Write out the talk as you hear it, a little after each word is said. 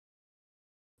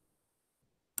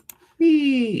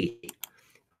Me.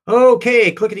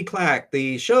 Okay, clickety clack.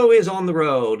 The show is on the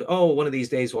road. Oh, one of these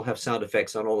days we'll have sound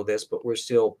effects on all of this, but we're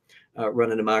still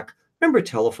running amok. Remember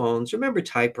telephones? Remember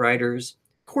typewriters?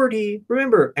 QWERTY?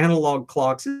 Remember analog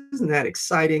clocks? Isn't that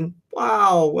exciting?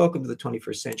 Wow, welcome to the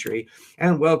 21st century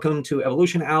and welcome to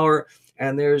Evolution Hour.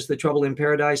 And there's the Trouble in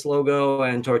Paradise logo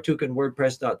and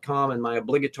tortuganwordpress.com and my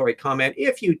obligatory comment.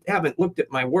 If you haven't looked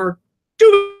at my work,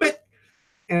 do it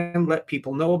and let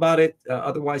people know about it.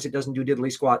 Otherwise, it doesn't do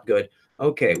diddly squat good.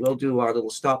 Okay, we'll do our little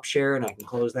stop share, and I can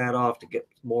close that off to get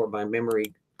more of my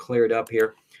memory cleared up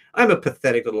here. I'm a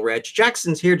pathetic little wretch.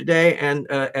 Jackson's here today, and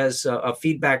as a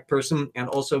feedback person, and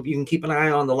also you can keep an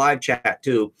eye on the live chat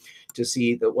too to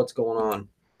see what's going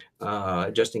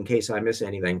on, just in case I miss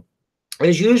anything.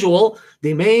 As usual,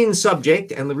 the main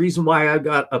subject and the reason why I've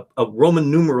got a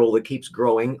Roman numeral that keeps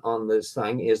growing on this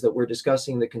thing is that we're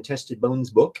discussing the Contested Bones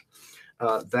book.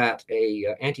 That a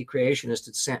anti-creationist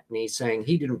had sent me saying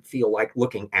he didn't feel like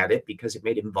looking at it because it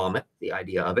made him vomit, the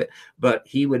idea of it, but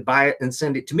he would buy it and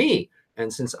send it to me.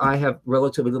 And since I have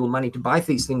relatively little money to buy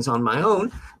these things on my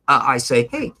own, I say,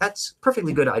 hey, that's a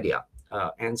perfectly good idea.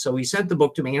 And so he sent the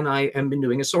book to me, and I have been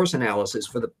doing a source analysis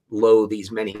for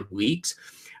these many weeks,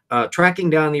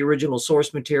 tracking down the original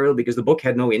source material because the book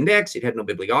had no index, it had no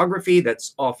bibliography.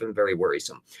 That's often very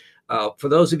worrisome. For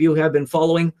those of you who have been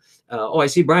following, I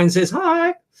see Brian says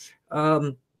hi.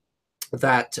 For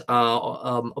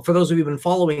those of you who've been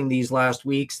following these last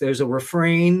weeks, there's a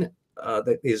refrain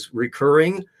that is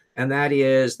recurring, and that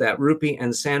is that Rupe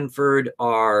and Sanford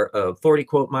are authority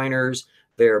quote miners.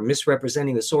 They're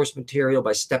misrepresenting the source material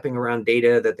by stepping around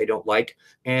data that they don't like,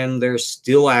 and they're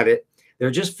still at it.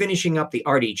 They're just finishing up the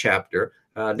Ardi chapter.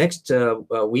 Next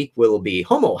week will be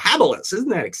Homo habilis. Isn't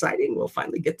that exciting? We'll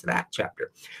finally get to that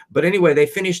chapter. But anyway, they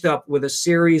finished up with a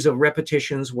series of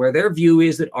repetitions where their view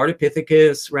is that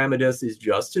Ardipithecus ramidus is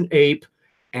just an ape,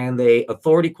 and they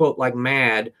authority quote like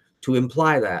mad to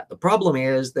imply that. The problem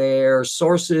is their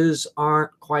sources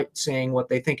aren't quite saying what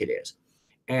they think it is.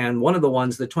 And one of the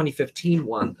ones, the 2015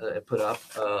 one put up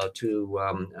to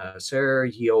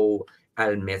Sergio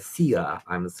Almecia,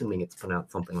 I'm assuming it's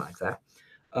pronounced something like that,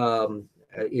 from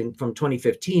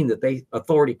 2015, that they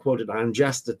authority quoted on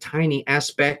just a tiny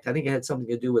aspect. I think it had something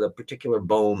to do with a particular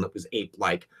bone that was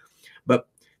ape-like. But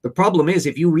the problem is,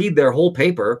 if you read their whole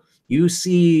paper, you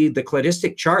see the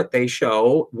cladistic chart they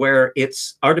show where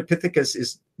its Ardipithecus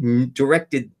is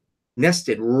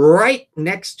nested right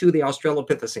next to the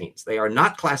Australopithecines. They are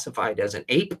not classified as an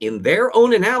ape in their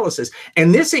own analysis.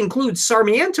 And this includes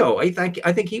Sarmiento. I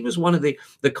think he was one of the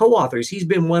co-authors. He's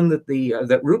been one that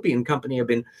that Rupe and company have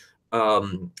been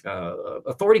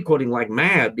authority quoting like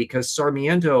mad, because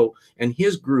Sarmiento and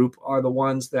his group are the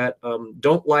ones that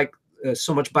don't like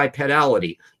so much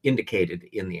bipedality indicated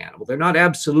in the animal. They're not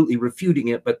absolutely refuting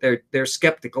it, but they're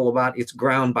skeptical about its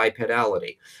ground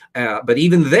bipedality. But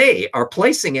even they are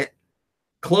placing it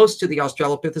close to the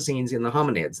Australopithecines in the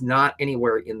hominids, not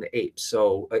anywhere in the apes.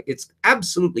 So it's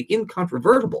absolutely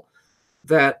incontrovertible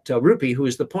that Rupe, who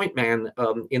is the point man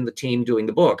in the team doing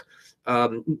the book,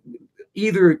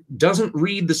 either doesn't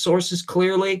read the sources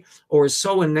clearly, or is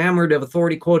so enamored of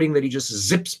authority quoting that he just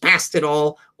zips past it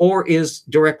all, or is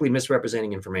directly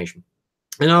misrepresenting information.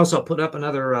 And I also put up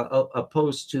another a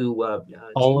post to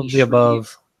all of the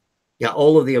above. Yeah,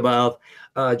 all of the above.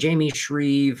 Jamie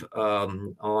Shreve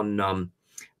on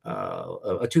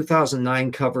a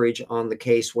 2009 coverage on the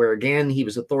case where, again, he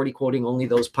was authority quoting only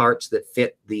those parts that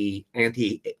fit the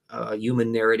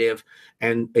anti-human narrative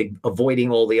and avoiding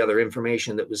all the other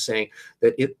information that was saying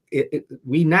that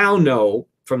we now know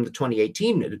from the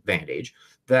 2018 advantage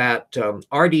that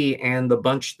Ardi and the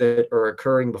bunch that are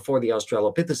occurring before the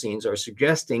Australopithecines are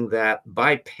suggesting that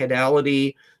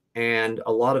bipedality and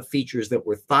a lot of features that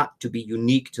were thought to be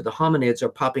unique to the hominids are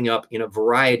popping up in a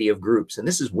variety of groups. And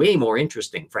this is way more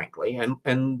interesting, frankly,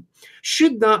 and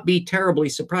should not be terribly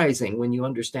surprising when you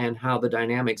understand how the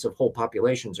dynamics of whole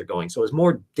populations are going. So as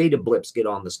more data blips get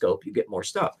on the scope, you get more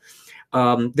stuff.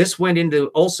 This went into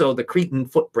also the Cretan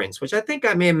footprints, which I think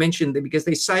I may have mentioned because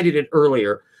they cited it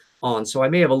earlier on. So I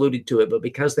may have alluded to it, but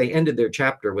because they ended their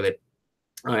chapter with it,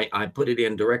 I put it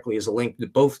in directly as a link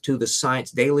both to the Science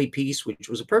Daily piece, which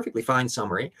was a perfectly fine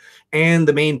summary, and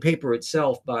the main paper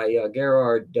itself by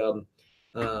Gerard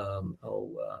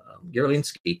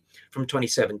Gerlinski from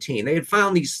 2017. They had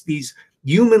found these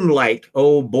human-like,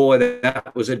 oh boy,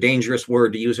 that was a dangerous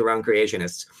word to use around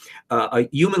creationists,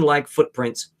 human-like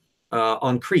footprints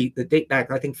on Crete that date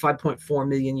back, I think, 5.4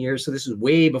 million years. So this is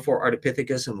way before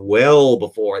Ardipithecus and well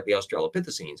before the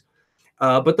Australopithecines.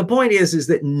 But the point is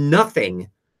that nothing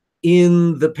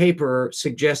in the paper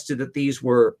suggested that these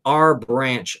were our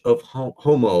branch of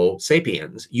Homo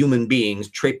sapiens, human beings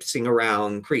traipsing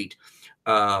around Crete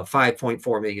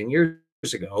 5.4 million years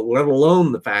ago, let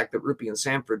alone the fact that Rupe and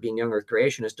Sanford, being young Earth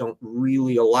creationists, don't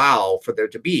really allow for there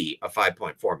to be a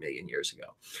 5.4 million years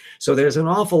ago. So there's an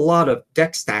awful lot of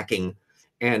deck stacking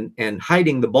and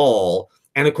hiding the ball.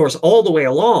 And of course, all the way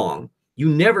along, you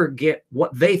never get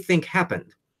what they think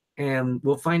happened. And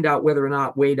we'll find out whether or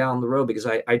not way down the road, because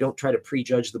I don't try to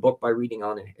prejudge the book by reading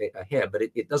on ahead, but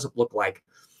it doesn't look like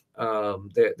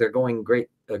they're going great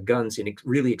guns in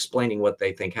really explaining what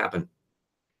they think happened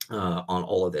on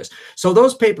all of this. So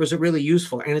those papers are really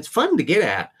useful, and it's fun to get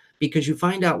at because you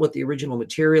find out what the original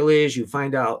material is. You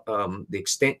find out the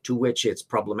extent to which it's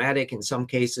problematic in some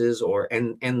cases,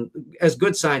 and as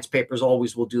good science papers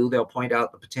always will do, they'll point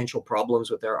out the potential problems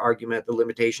with their argument, the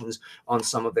limitations on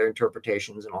some of their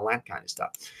interpretations, and all that kind of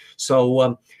stuff.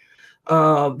 So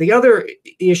the other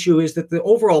issue is that the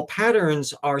overall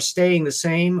patterns are staying the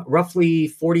same. Roughly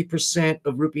 40%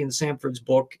 of Rupe and Sanford's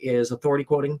book is authority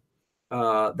quoting.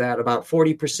 That about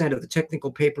 40% of the technical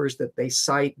papers that they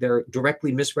cite, they're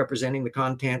directly misrepresenting the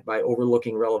content by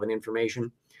overlooking relevant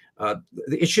information.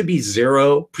 It should be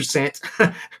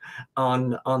 0%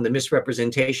 on the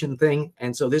misrepresentation thing.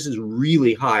 And so this is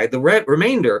really high. The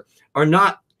remainder are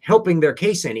not helping their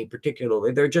case any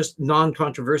particularly. They're just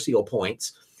non-controversial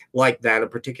points, like that a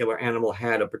particular animal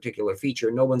had a particular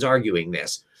feature. No one's arguing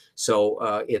this.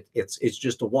 So it's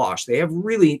just a wash. They have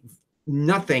really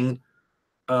nothing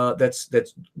that's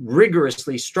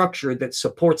rigorously structured that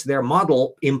supports their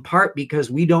model, in part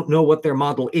because we don't know what their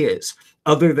model is,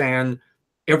 other than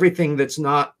everything that's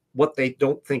not what they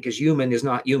don't think is human is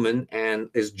not human and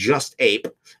is just ape,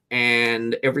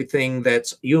 and everything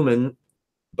that's human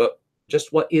but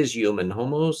just what is human,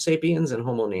 Homo sapiens and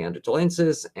Homo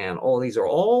neanderthalensis, and all these are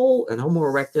all, and Homo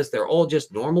erectus, they're all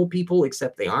just normal people,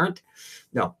 except they aren't.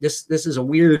 No, this is a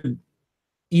weird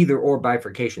either or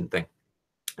bifurcation thing.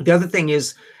 The other thing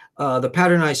is the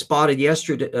pattern I spotted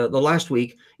yesterday, the last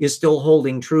week, is still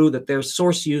holding true, that their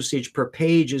source usage per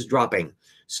page is dropping.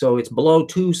 So it's below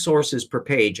 2 sources per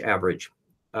page average,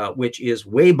 which is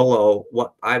way below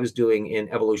what I was doing in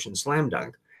Evolution Slam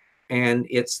Dunk. And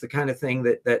it's the kind of thing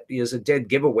that is a dead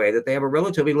giveaway that they have a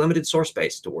relatively limited source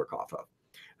base to work off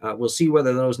of. We'll see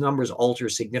whether those numbers alter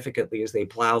significantly as they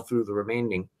plow through the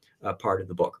remaining part of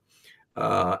the book.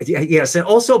 Yes, and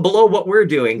also below what we're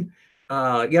doing.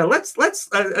 Yeah, let's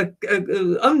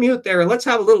unmute there and let's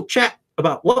have a little chat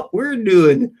about what we're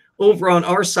doing over on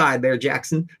our side there,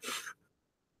 Jackson.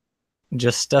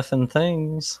 Just stuffing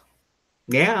things.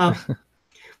 Yeah.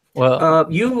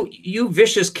 Well, you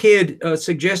vicious kid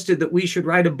suggested that we should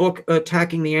write a book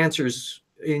attacking the answers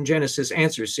in Genesis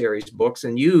Answers series books,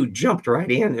 and you jumped right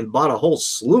in and bought a whole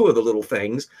slew of the little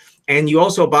things. And you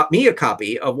also bought me a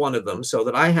copy of one of them so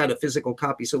that I had a physical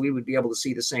copy, so we would be able to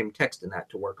see the same text in that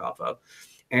to work off of.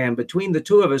 And between the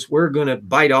two of us, we're going to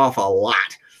bite off a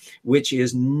lot, which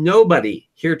is nobody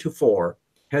heretofore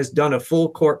has done a full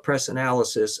court press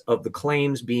analysis of the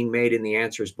claims being made in the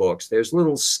answers books. There's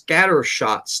little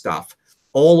scattershot stuff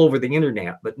all over the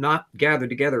internet, but not gathered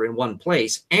together in one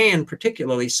place. And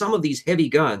particularly some of these heavy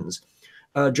guns,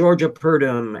 Georgia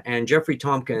Purdom and Jeffrey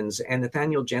Tompkins and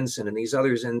Nathaniel Jensen and these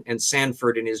others, and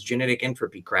Sanford and his genetic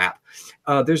entropy crap.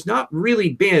 There's not really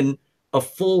been a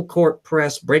full court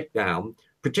press breakdown,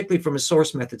 particularly from a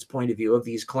source methods point of view, of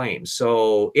these claims.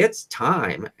 So it's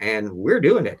time, and we're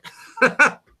doing it.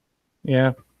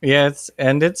 yeah,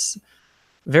 it's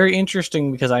very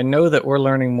interesting because I know that we're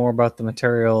learning more about the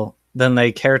material than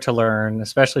they care to learn,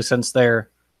 especially since they're,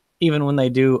 even when they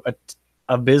do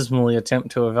abysmally attempt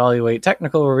to evaluate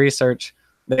technical research,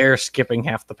 they're skipping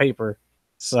half the paper.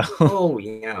 So oh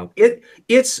yeah,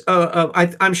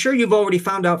 I'm sure you've already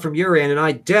found out from your end, and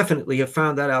I definitely have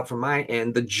found that out from my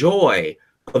end, the joy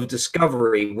of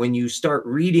discovery when you start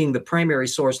reading the primary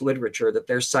source literature that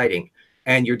they're citing,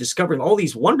 and you're discovering all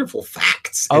these wonderful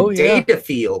facts and data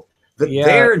field that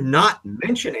they're not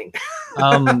mentioning.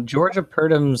 Georgia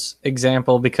Purdom's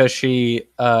example, because she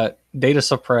data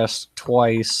suppressed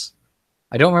twice.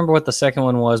 I don't remember what the second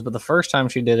one was, but the first time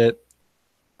she did it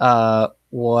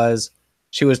was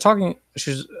she was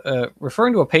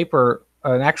referring to a paper,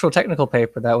 an actual technical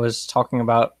paper that was talking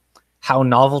about how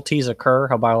novelties occur,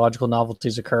 how biological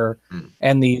novelties occur.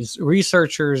 And these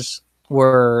researchers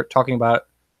were talking about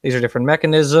these are different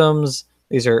mechanisms,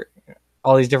 these are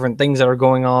all these different things that are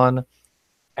going on.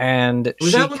 And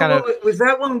was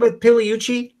that one with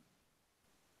Piliucci?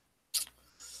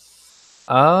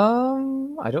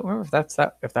 I don't remember if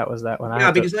that was that one.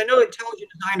 Yeah, because I know intelligent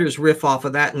designers riff off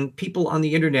of that, and people on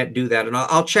the internet do that. And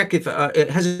I'll check if it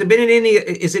has it been in any.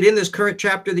 Is it in this current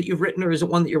chapter that you've written, or is it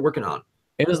one that you're working on?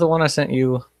 It was the one I sent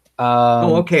you.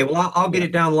 Oh, okay. Well, I'll get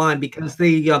it down the line because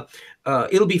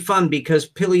it'll be fun because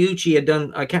Piliucci had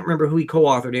done. I can't remember who he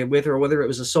co-authored it with, or whether it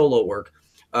was a solo work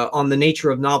on the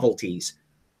nature of novelties.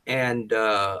 And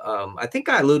I think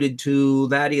I alluded to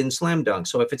that in Slam Dunk.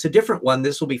 So if it's a different one,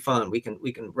 this will be fun. We can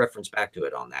reference back to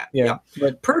it on that. Yeah.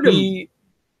 But Purdom,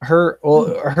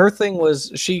 her thing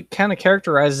was she kind of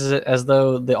characterizes it as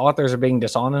though the authors are being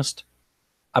dishonest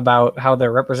about how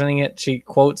they're representing it. She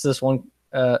quotes this one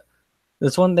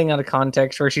thing out of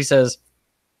context where she says,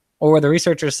 or where the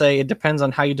researchers say it depends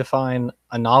on how you define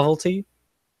a novelty.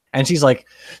 And she's like,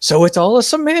 so it's all a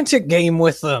semantic game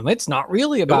with them. It's not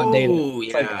really about data.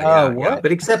 Yeah.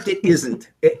 But except it isn't.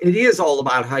 It is all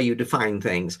about how you define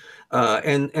things.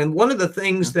 And one of the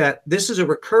things that this is a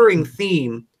recurring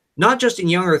theme, not just in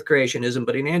young Earth creationism,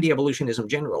 but in anti-evolutionism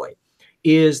generally,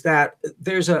 is that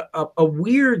there's a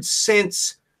weird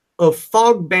sense of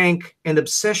fog bank and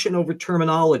obsession over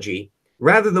terminology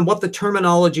rather than what the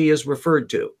terminology is referred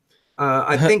to.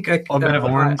 I think I put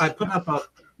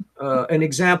up an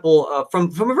example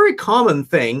from a very common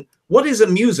thing. What is a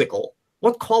musical?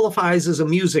 What qualifies as a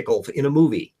musical in a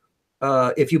movie?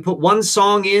 If you put one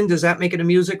song in, does that make it a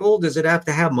musical? Does it have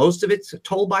to have most of it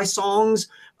told by songs?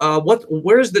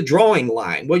 Where's the drawing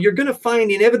line? Well, you're going to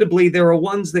find inevitably there are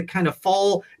ones that kind of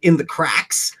fall in the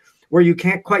cracks where you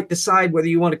can't quite decide whether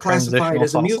you want to classify it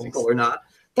as a musical or not.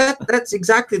 That's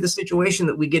exactly the situation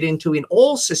that we get into in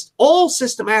all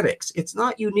systematics. It's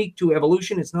not unique to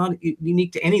evolution. It's not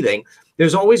unique to anything.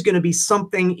 There's always going to be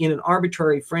something in an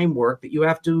arbitrary framework that you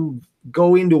have to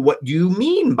go into what you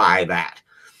mean by that.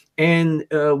 And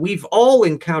we've all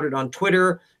encountered on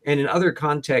Twitter and in other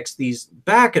contexts these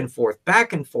back and forth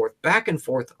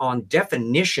on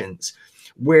definitions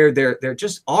where they're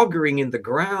just auguring in the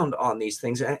ground on these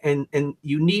things. And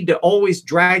you need to always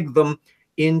drag them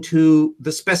into the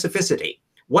specificity.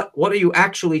 What are you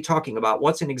actually talking about?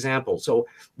 What's an example? So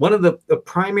one of the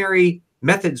primary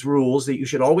methods rules that you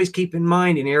should always keep in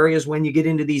mind in areas when you get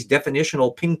into these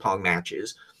definitional ping pong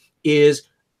matches is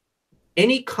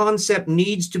any concept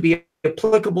needs to be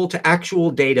applicable to actual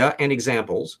data and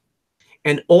examples.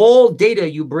 And all data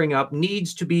you bring up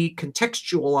needs to be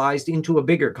contextualized into a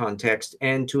bigger context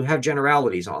and to have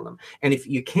generalities on them. And if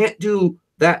you can't do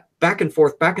that back and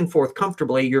forth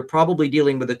comfortably, you're probably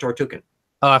dealing with a Tortugan.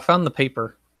 Oh, I found the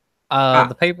paper.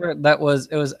 The paper it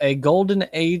was a golden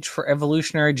age for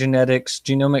evolutionary genetics,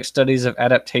 genomic studies of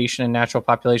adaptation in natural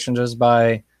populations. It was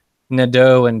by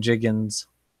Nadeau and Jiggins.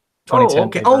 Oh,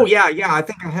 okay. Paper. Oh, yeah. I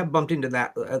think I have bumped into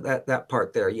that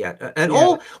part there yet. And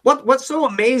what's so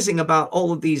amazing about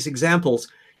all of these examples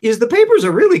is the papers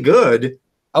are really good.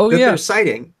 They're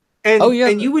citing.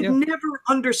 And you would never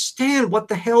understand what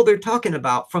the hell they're talking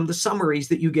about from the summaries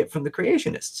that you get from the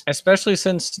creationists. Especially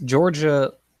since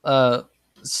Georgia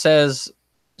says,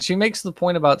 she makes the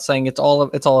point about saying it's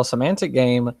all a semantic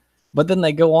game, but then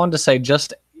they go on to say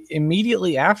just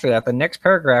immediately after that, the next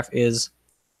paragraph is,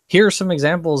 here are some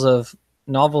examples of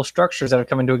novel structures that have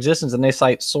come into existence, and they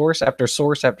cite source after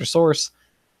source after source.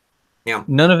 Yeah.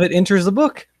 None of it enters the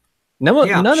book. None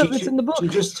of it's in the book.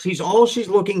 All she's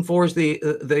looking for is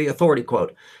the authority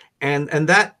quote, and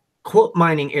that quote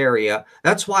mining area.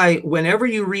 That's why whenever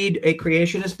you read a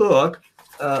creationist book,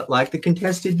 like the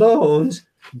Contested Bones,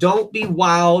 don't be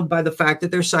wowed by the fact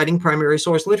that they're citing primary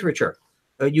source literature.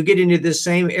 You get into this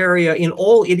same area in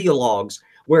all ideologues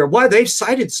where they've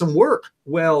cited some work.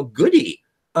 Well, goody,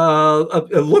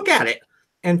 look at it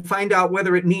and find out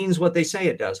whether it means what they say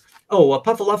it does. Oh,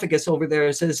 Puffalufficus over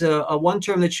there says one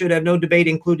term that should have no debate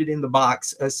included in the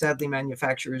box. Sadly,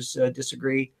 manufacturers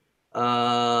disagree.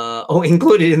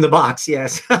 Included in the box,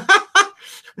 yes.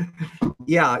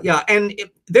 Yeah. And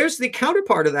there's the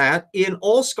counterpart of that in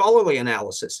all scholarly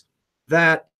analysis,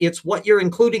 that it's what you're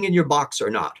including in your box or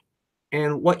not.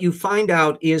 And what you find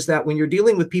out is that when you're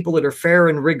dealing with people that are fair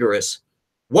and rigorous,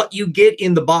 what you get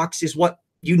in the box is what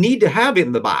you need to have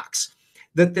in the box.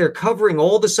 That they're covering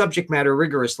all the subject matter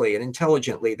rigorously and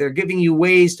intelligently. They're giving you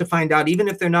ways to find out, even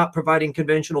if they're not providing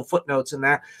conventional footnotes and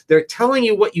that, they're telling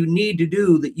you what you need to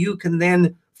do that you can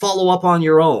then follow up on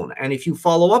your own. And if you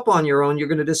follow up on your own, you're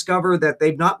going to discover that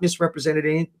they've not misrepresented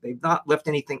anything, they've not left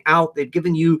anything out. They've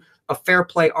given you a fair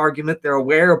play argument. They're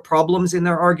aware of problems in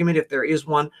their argument, if there is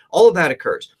one. All of that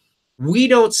occurs. We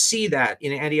don't see that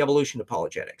in anti-evolution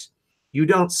apologetics. You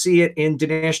don't see it in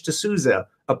Dinesh D'Souza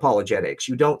apologetics.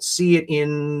 You don't see it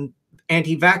in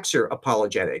anti-vaxxer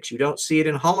apologetics. You don't see it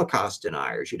in Holocaust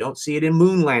deniers. You don't see it in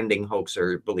moon landing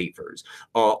hoaxer believers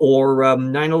or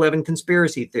 9/11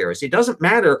 conspiracy theorists. It doesn't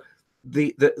matter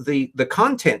the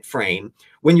content frame.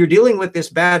 When you're dealing with this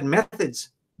bad methods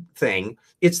thing,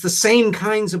 it's the same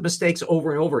kinds of mistakes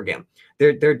over and over again.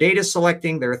 They're data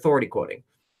selecting, they're authority quoting.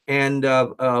 And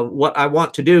what I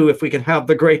want to do, if we can have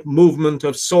the great movement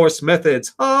of source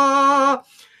methods,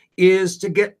 is to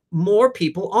get more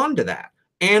people onto that,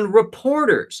 and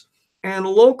reporters and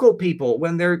local people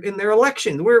when they're in their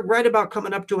election. We're right about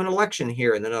coming up to an election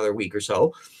here in another week or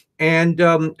so. And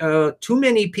too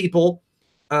many people,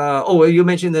 well, you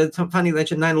mentioned funny you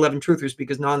mentioned 9/11 truthers,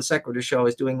 because Non Sequitur Show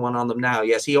is doing one on them now.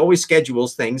 Yes, he always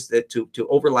schedules things that to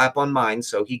overlap on mine,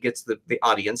 so he gets the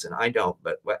audience and I don't,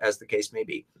 but as the case may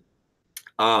be.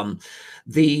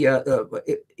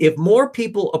 If more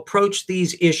people approach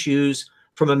these issues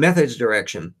from a methods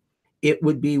direction, it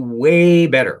would be way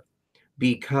better,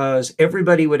 because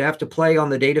everybody would have to play on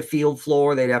the data field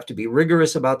floor. They'd have to be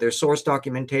rigorous about their source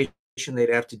documentation. They'd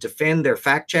have to defend their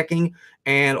fact checking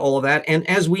and all of that. And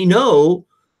as we know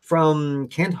from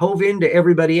Kent Hovind to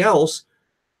everybody else,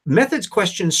 methods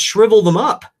questions shrivel them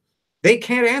up. They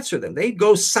can't answer them. They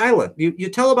go silent. You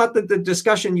tell about the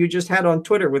discussion you just had on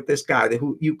Twitter with this guy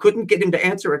who you couldn't get him to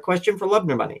answer a question for love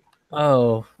nor money.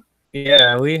 Oh,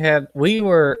 yeah. We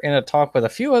were in a talk with a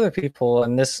few other people,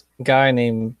 and this guy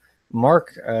named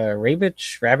Mark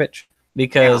Rabich,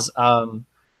 because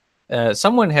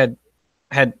someone had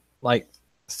like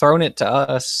thrown it to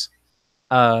us,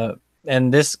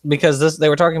 and they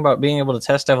were talking about being able to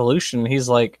test evolution. He's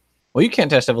like, well, you can't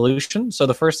test evolution. So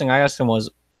the first thing I asked him was,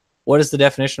 what is the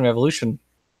definition of evolution?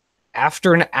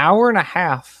 After an hour and a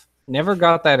half, never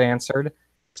got that answered,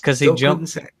 because he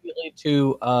jumped immediately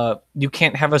to you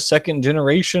can't have a second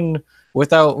generation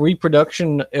without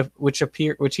reproduction, which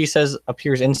he says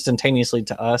appears instantaneously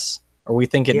to us, or we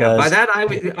think it does. By that,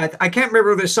 I can't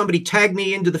remember whether somebody tagged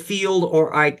me into the field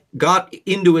or I got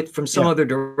into it from some other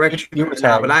direction.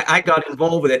 But I got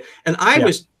involved with it, and I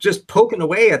was just poking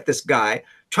away at this guy,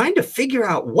 trying to figure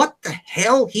out what the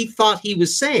hell he thought he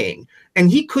was saying, and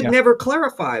he could never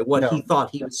clarify what he thought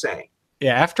he was saying.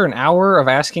 Yeah, after an hour of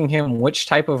asking him which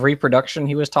type of reproduction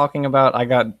he was talking about, I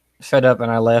got fed up and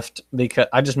I left, because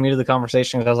I just muted the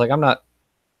conversation, because I was like, I'm not.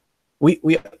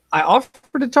 I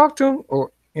offered to talk to him,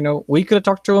 or we could have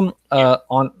talked to him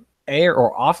on air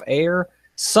or off air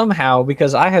somehow,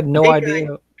 because I had no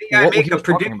idea what he was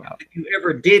talking about. If you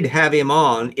ever did have him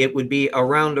on, it would be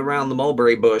around the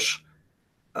mulberry bush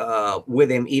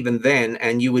with him even then,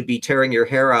 and you would be tearing your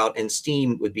hair out and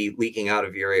steam would be leaking out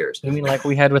of your ears. You mean like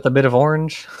we had with a bit of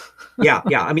orange? yeah.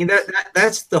 I mean,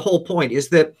 that's the whole point, is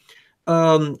that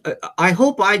I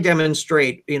hope I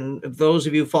demonstrate in those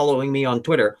of you following me on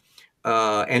Twitter,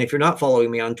 and if you're not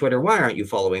following me on Twitter, why aren't you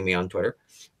following me on Twitter?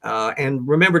 And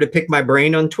remember to pick my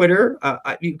brain on Twitter.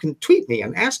 You can tweet me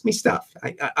and ask me stuff.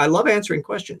 I love answering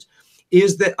questions.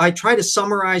 Is that I try to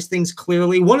summarize things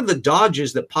clearly. One of the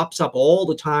dodges that pops up all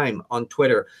the time on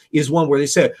Twitter is one where they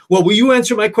say, well, will you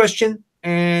answer my question?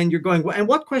 And you're going, well, and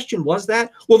what question was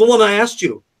that? Well, the one I asked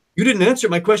you. You didn't answer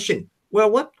my question.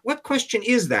 Well, what question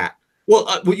is that?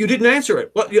 Well, you didn't answer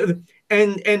it. Well,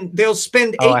 and they'll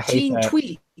spend 18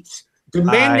 tweets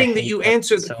demanding that you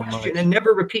answer the question and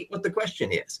never repeat what the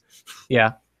question is.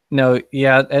 Yeah. No,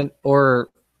 yeah. And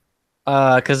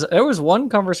because there was one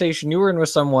conversation you were in with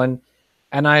someone,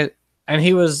 and I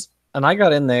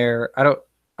got in there.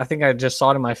 I think I just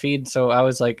saw it in my feed. So I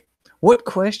was like, what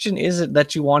question is it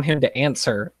that you want him to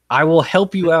answer? I will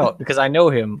help you out because I know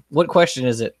him. What question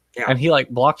is it? Yeah. And he like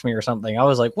blocked me or something. I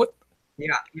was like, what?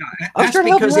 Yeah. That's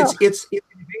because it's an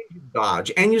invasion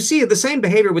dodge. And you see the same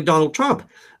behavior with Donald Trump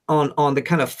on the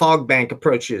kind of fog bank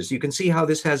approaches. You can see how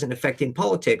this has an effect in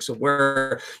politics,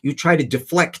 where you try to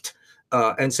deflect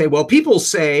and say, well, people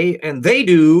say, and they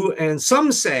do, and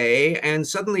some say, and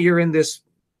suddenly you're in this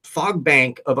fog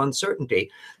bank of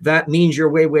uncertainty. That means you're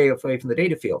way, way away from the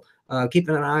data field.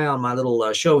 Keeping an eye on my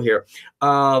little show here.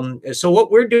 So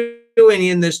what we're doing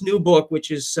in this new book,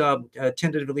 which is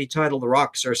tentatively titled "The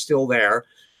Rocks Are Still There,"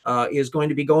 is going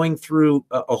to be going through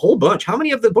a whole bunch. How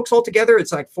many of the books altogether?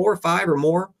 It's like 4 or 5 or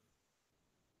more.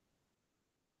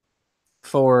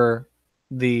 For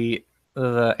the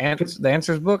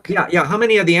answers book? Yeah. How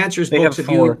many of the answers books have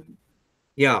you?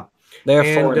 Yeah. They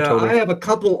have 4 in total. I have a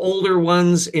couple older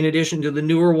ones in addition to the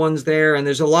newer ones there, and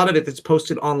there's a lot of it that's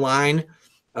posted online.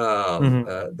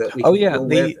 That we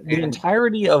the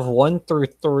entirety of 1 through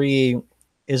 3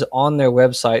 is on their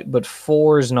website, but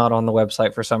 4 is not on the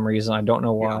website for some reason. I don't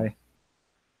know why. Yeah.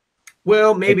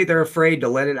 Well, maybe they're afraid to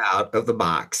let it out of the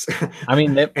box. I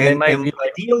mean, they might be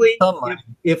like, ideally,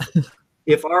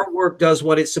 if our work does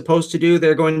what it's supposed to do,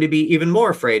 they're going to be even more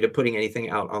afraid of putting anything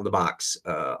out on the box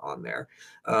on there.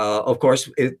 Of course,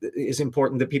 it is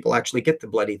important that people actually get the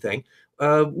bloody thing.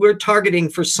 We're targeting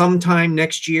for sometime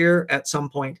next year at some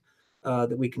point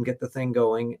that we can get the thing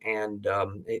going, and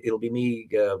it'll be me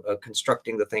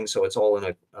constructing the thing so it's all in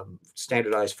a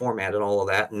standardized format and all of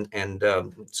that, and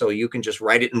so you can just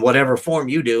write it in whatever form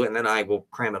you do, and then I will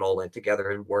cram it all in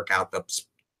together and work out the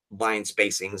line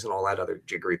spacings and all that other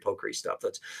jiggery pokery stuff.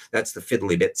 That's the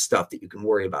fiddly bit stuff that you can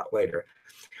worry about later.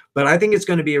 But I think it's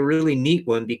going to be a really neat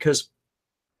one, because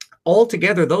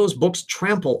altogether those books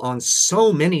trample on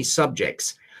so many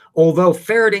subjects. Although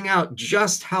ferreting out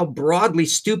just how broadly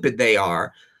stupid they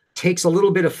are takes a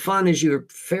little bit of fun as you're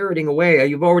ferreting away.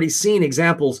 You've already seen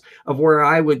examples of where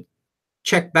I would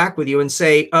check back with you and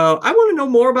say, I want to know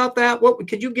more about that. What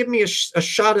could you give me a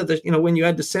shot of the, when you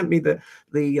had to send me the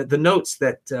notes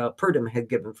that Purdom had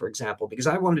given, for example, because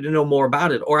I wanted to know more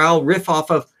about it. Or I'll riff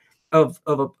off of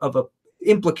a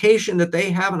implication that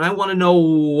they have, and I want to know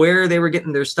where they were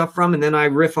getting their stuff from, and then I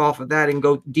riff off of that and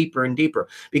go deeper and deeper,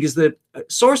 because the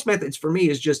source methods for me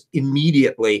is just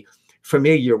immediately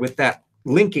familiar with that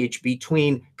linkage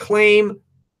between claim,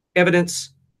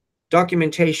 evidence,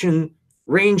 documentation,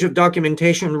 range of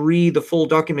documentation, read the full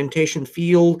documentation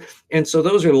field. And so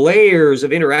those are layers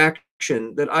of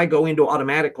interaction that I go into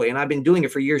automatically, and I've been doing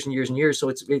it for years and years and years, so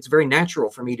it's very natural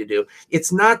for me to do.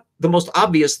 It's not the most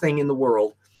obvious thing in the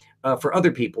world for other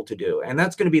people to do, and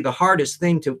that's going to be the hardest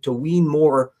thing to wean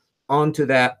more onto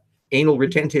that anal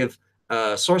retentive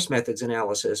source methods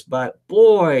analysis. But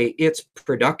boy, it's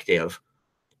productive,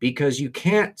 because you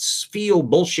can't feel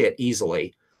bullshit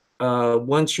easily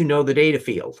once you know the data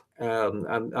field.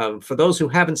 For those who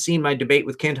haven't seen my debate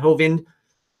with Kent Hovind,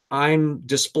 I'm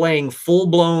displaying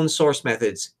full-blown source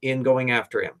methods in going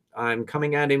after him. I'm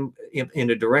coming at him in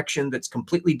a direction that's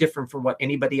completely different from what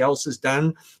anybody else has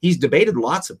done. He's debated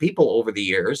lots of people over the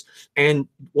years, and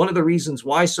one of the reasons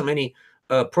why so many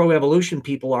pro-evolution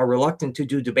people are reluctant to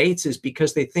do debates is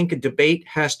because they think a debate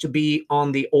has to be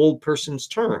on the old person's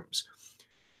terms.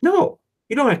 No,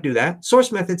 you don't have to do that.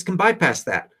 Source methods can bypass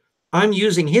that. I'm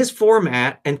using his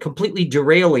format and completely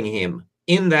derailing him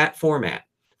in that format.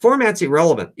 Format's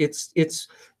irrelevant. It's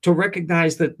to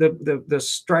recognize the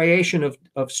striation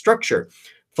of structure.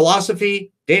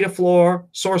 Philosophy, data floor,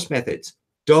 source methods.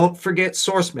 Don't forget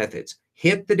source methods.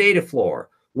 Hit the data floor.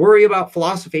 Worry about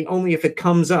philosophy only if it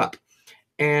comes up.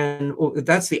 And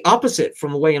that's the opposite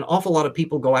from the way an awful lot of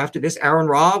people go after this. Aaron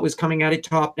Ra was coming at it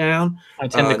top down. I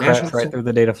tend to crash right through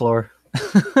the data floor.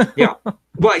 Yeah.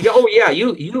 Well, oh yeah,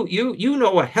 you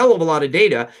know a hell of a lot of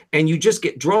data, and you just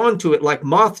get drawn to it like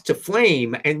moth to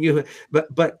flame. And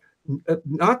but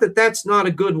not that that's not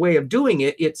a good way of doing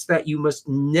it. It's that you must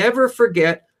never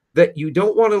forget that you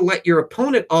don't want to let your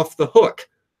opponent off the hook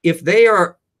if they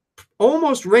are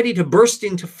almost ready to burst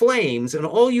into flames, and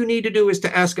all you need to do is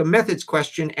to ask a methods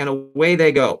question, and away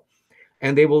they go.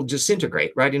 And they will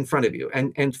disintegrate right in front of you.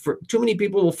 And for too many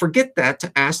people will forget that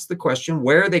to ask the question,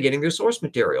 where are they getting their source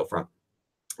material from?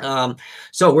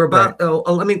 So we're about,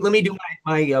 let me do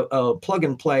my plug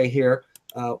and play here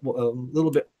a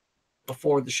little bit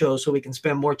before the show so we can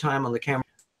spend more time on the camera.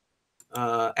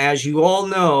 As you all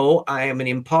know, I am an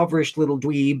impoverished little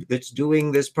dweeb that's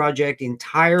doing this project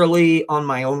entirely on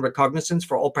my own recognizance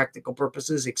for all practical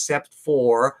purposes, except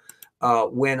for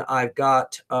when I've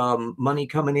got money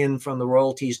coming in from the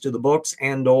royalties to the books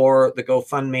and or the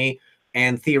GoFundMe.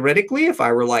 And theoretically, if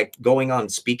I were like going on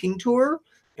speaking tour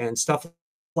and stuff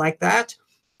like that,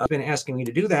 I've been asking me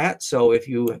to do that. So if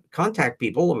you contact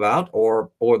people about, or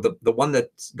the one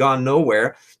that's gone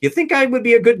nowhere, you think I would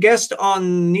be a good guest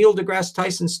on Neil deGrasse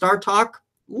Tyson's Star Talk?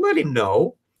 Let him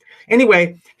know.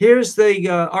 Anyway, here's the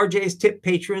RJ's Tip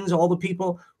patrons, all the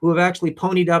people who have actually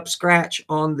ponied up scratch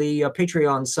on the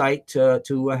Patreon site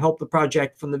to help the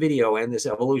project from the video and this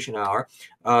evolution hour.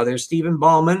 There's Stephen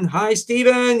Ballman. Hi,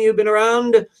 Stephen. You've been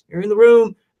around. You're in the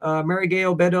room. Mary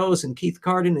Gale Beddoes and Keith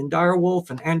Carden and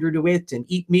Direwolf and Andrew DeWitt and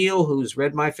Eat Meal, who's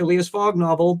read my Phileas Fogg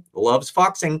novel, loves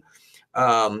foxing.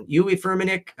 Yui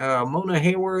Firminick, Mona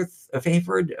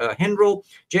Hayford, Hendrel,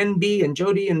 Jen B. and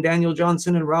Jody and Daniel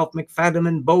Johnson and Ralph McFadden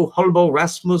and Bo Holbo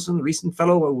Rasmussen, the recent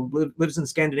fellow who lives in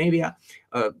Scandinavia.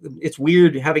 It's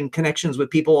weird having connections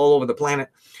with people all over the planet.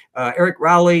 Eric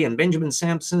Rowley and Benjamin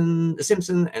Simpson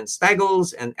and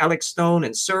Staggles and Alex Stone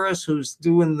and Surus, who's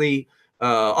doing the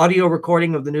audio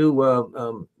recording of the new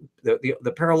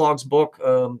the Paralogs book,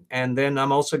 and then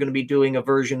I'm also going to be doing a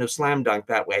version of Slam Dunk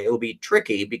that way. It'll be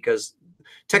tricky because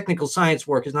technical science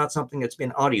work is not something that's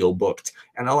been audio booked,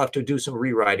 and I'll have to do some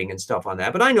rewriting and stuff on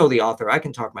that. But I know the author. I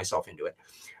can talk myself into it.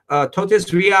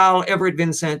 Totis Real, Everett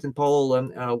Vincent, and Paul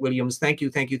Williams, thank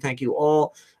you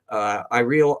all.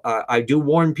 I do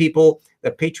warn people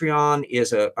that Patreon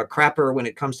is a crapper when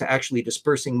it comes to actually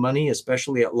dispersing money,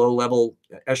 especially at low level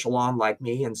echelon like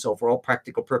me. And so for all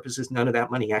practical purposes, none of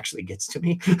that money actually gets to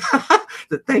me.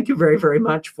 But thank you very, very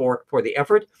much for the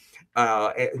effort.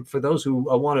 And for those who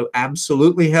want to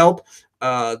absolutely help,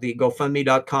 the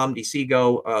GoFundMe.com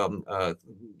DCGo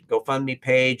GoFundMe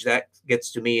page, that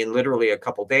gets to me in literally a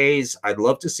couple days. I'd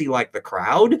love to see like the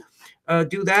crowd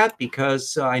do that,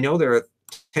 because I know there are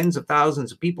tens of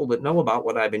thousands of people that know about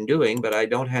what I've been doing, but I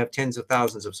don't have tens of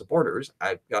thousands of supporters.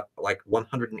 I've got like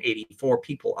 184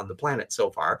 people on the planet so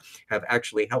far have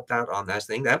actually helped out on this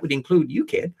thing. That would include you,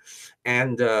 kid.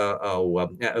 And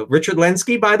Richard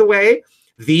Lenski, by the way,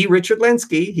 the Richard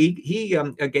Lenski, he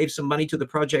gave some money to the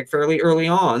project fairly early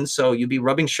on, so you'd be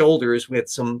rubbing shoulders with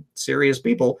some serious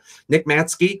people. Nick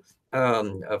Matsky,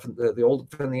 from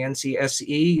the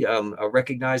NCSE,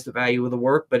 recognized the value of the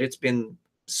work, but it's been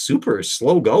super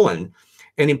slow going,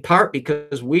 and in part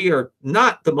because we are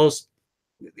not the most,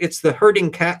 it's the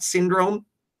herding cat syndrome,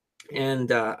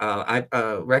 and I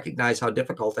recognize how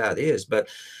difficult that is. But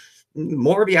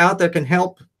more of you out there can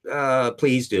help,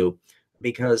 please do,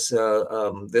 because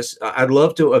I'd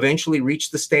love to eventually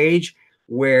reach the stage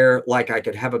where like I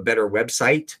could have a better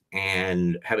website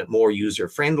and have it more user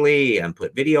friendly and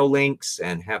put video links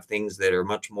and have things that are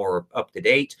much more up to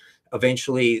date.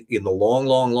 Eventually, in the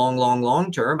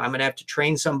long term, I'm going to have to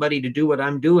train somebody to do what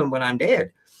I'm doing when I'm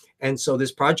dead. And so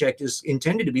this project is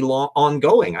intended to be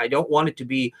ongoing. I don't want it to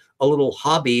be a little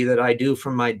hobby that I do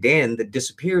from my den that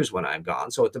disappears when I'm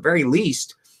gone. So at the very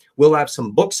least, we'll have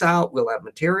some books out. We'll have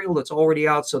material that's already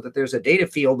out so that there's a data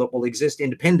field that will exist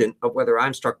independent of whether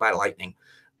I'm struck by lightning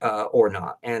or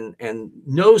not. And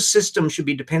no system should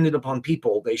be dependent upon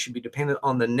people. They should be dependent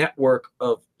on the network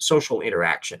of social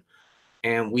interaction.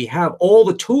 And we have all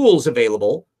the tools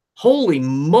available. Holy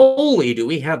moly, do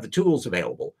we have the tools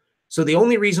available. So the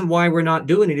only reason why we're not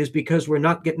doing it is because we're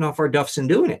not getting off our duffs and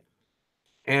doing it.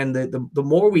 And the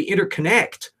more we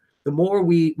interconnect, the more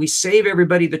we save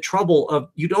everybody the trouble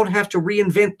of, you don't have to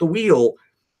reinvent the wheel.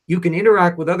 You can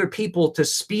interact with other people to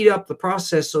speed up the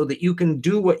process so that you can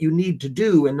do what you need to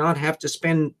do and not have to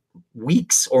spend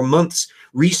weeks or months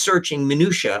researching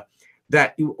minutia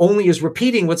that you only is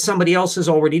repeating what somebody else has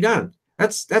already done.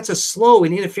 That's a slow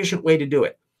and inefficient way to do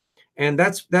it. And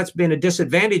that's been a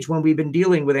disadvantage when we've been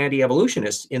dealing with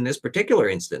anti-evolutionists in this particular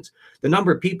instance. The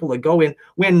number of people that go in,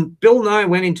 when Bill Nye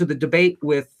went into the debate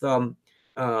with Ken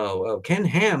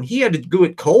Ham, he had to do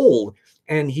it cold,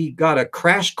 and he got a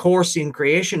crash course in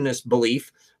creationist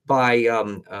belief by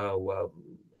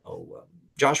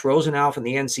Josh Rosenau from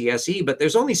the NCSE, but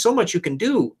there's only so much you can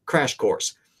do crash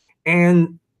course.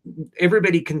 And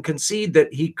everybody can concede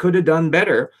that he could have done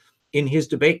better in his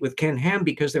debate with Ken Ham,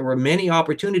 because there were many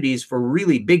opportunities for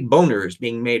really big boners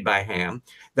being made by Ham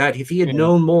that if he had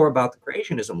known more about the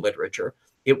creationism literature,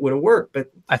 it would have worked.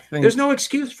 But I think there's no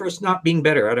excuse for us not being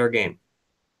better at our game.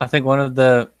 I think one of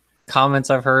the comments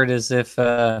I've heard is if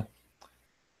Ham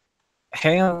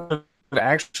would have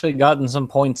actually gotten some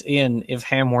points in if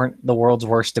Ham weren't the world's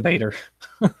worst debater.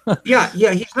 yeah,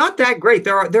 he's not that great.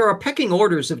 There are pecking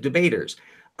orders of debaters.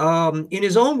 In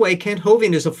his own way, Kent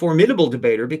Hovind is a formidable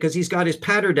debater because he's got his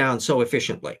patter down so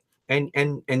efficiently. And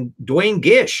Dwayne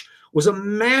Gish was a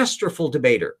masterful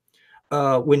debater.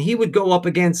 When he would go up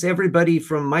against everybody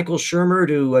from Michael Shermer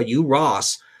to Hugh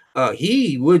Ross,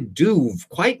 he would do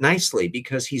quite nicely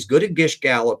because he's good at Gish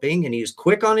galloping and he's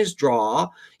quick on his draw.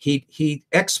 He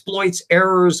exploits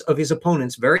errors of his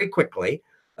opponents very quickly.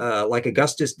 Like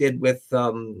Augustus did with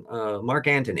Mark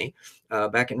Antony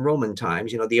back in Roman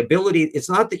times. You know, the ability, it's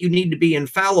not that you need to be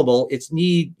infallible,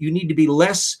 you need to be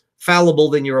less fallible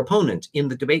than your opponent in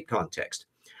the debate context.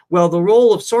 Well, the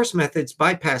role of source methods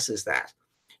bypasses that.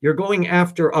 You're going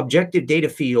after objective data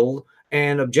field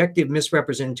and objective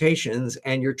misrepresentations,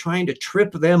 and you're trying to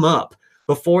trip them up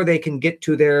before they can get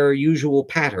to their usual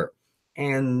patter.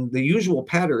 And the usual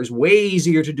patter is way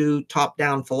easier to do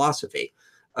top-down philosophy.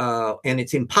 And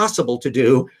it's impossible to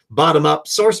do bottom-up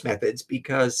source methods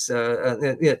because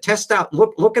test out.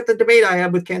 Look at the debate I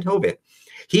had with Kent Hovind.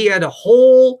 He had a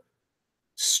whole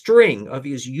string of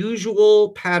his usual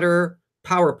patter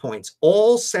PowerPoints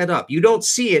all set up. You don't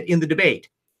see it in the debate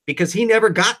because he never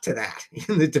got to that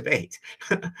in the debate.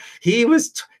 he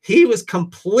was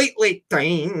completely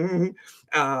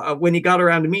when he got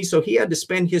around to me, so he had to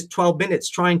spend his 12 minutes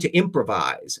trying to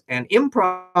improvise, and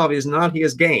improv is not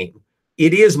his game.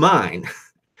 It is mine.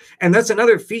 And that's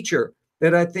another feature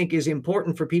that I think is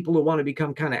important for people who want to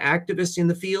become kind of activists in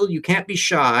the field. You can't be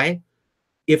shy.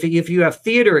 If you have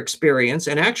theater experience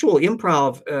and actual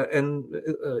improv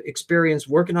experience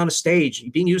working on a stage,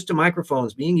 being used to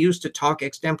microphones, being used to talk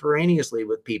extemporaneously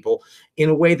with people in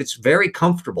a way that's very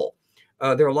comfortable.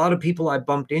 There are a lot of people I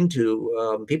bumped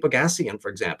into, people Gassian, for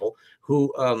example,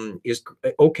 who is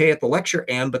okay at the lecture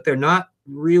end, but they're not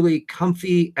really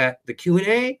comfy at the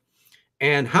Q&A.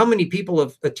 And how many people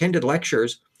have attended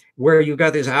lectures where you've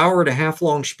got this hour and a half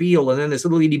long spiel and then this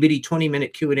little itty bitty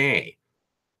 20-minute Q&A?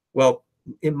 Well,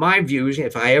 in my views,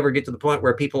 if I ever get to the point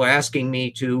where people are asking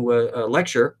me to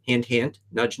lecture, hint, hint,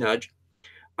 nudge, nudge,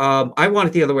 I want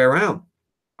it the other way around.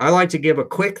 I like to give a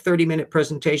quick 30-minute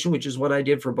presentation, which is what I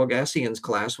did for Bogassian's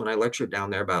class when I lectured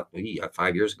down there about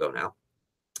 5 years ago now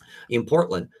in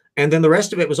Portland. And then the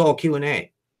rest of it was all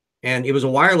Q&A. And it was a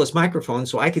wireless microphone,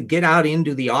 so I could get out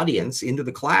into the audience, into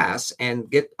the class, and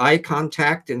get eye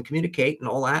contact and communicate and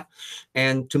all that.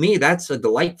 And to me, that's a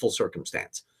delightful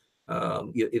circumstance.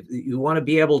 You want to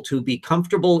be able to be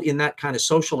comfortable in that kind of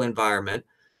social environment,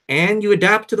 and you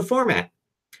adapt to the format.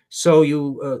 So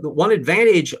the one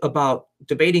advantage about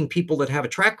debating people that have a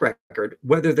track record,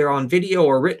 whether they're on video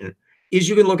or written, is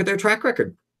you can look at their track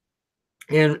record.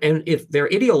 And if they're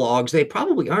ideologues, they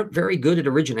probably aren't very good at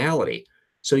originality.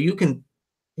 So you can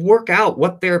work out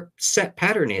what their set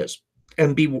pattern is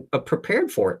and be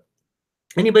prepared for it.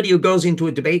 Anybody who goes into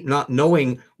a debate not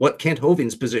knowing what Kent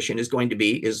Hovind's position is going to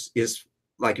be is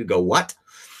like, you go, what?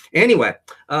 Anyway,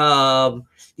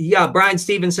 yeah, Brian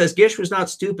Stevens says Gish was not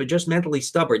stupid, just mentally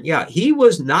stubborn. Yeah, he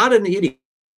was not an idiot.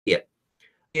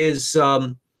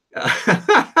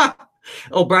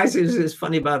 Oh, Bryce is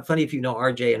funny if you know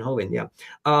RJ and Hovind. Yeah,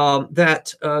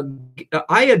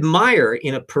 I admire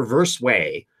in a perverse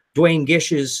way Duane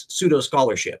Gish's pseudo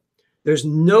scholarship. There's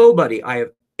nobody I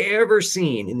have ever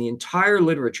seen in the entire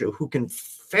literature who can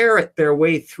ferret their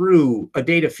way through a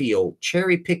data field,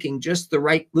 cherry picking just the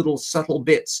right little subtle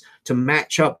bits to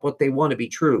match up what they want to be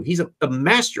true. He's a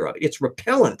master of it. It's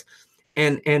repellent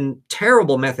and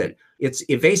terrible method. It's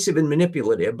evasive and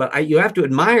manipulative, but you have to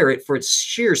admire it for its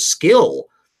sheer skill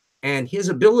and his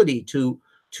ability to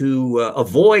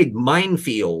avoid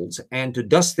minefields and to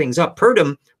dust things up.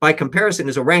 Purdom, by comparison,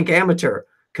 is a rank amateur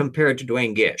compared to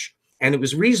Duane Gish. And it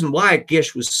was the reason why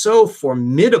Gish was so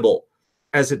formidable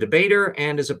as a debater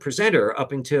and as a presenter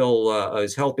up until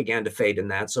his health began to fade in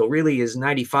that. So really his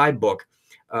 95 book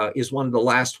is one of the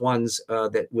last ones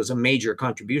that was a major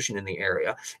contribution in the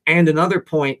area. And another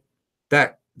point,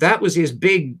 that was his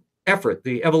big effort,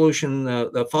 the evolution,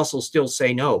 the fossils still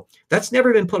say no. That's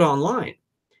never been put online.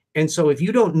 And so if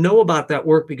you don't know about that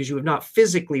work because you have not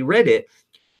physically read it,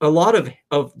 a lot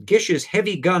of Gish's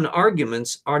heavy gun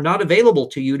arguments are not available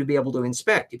to you to be able to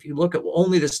inspect. If you look at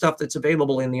only the stuff that's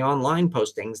available in the online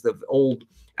postings, the old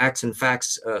Acts and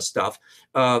Facts stuff,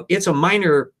 it's a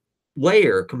minor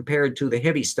layer compared to the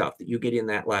heavy stuff that you get in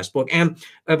that last book. And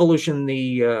Evolution,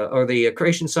 or the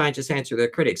Creation Scientists Answer Their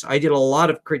Critics. I did a lot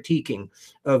of critiquing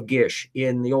of Gish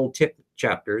in the old TIP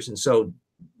chapters. And so,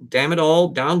 damn it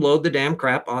all, download the damn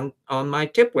crap on my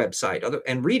TIP website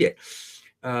and read it.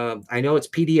 I know it's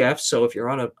PDF, so if you're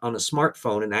on a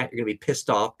smartphone and that, you're going to be pissed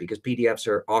off because PDFs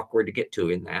are awkward to get to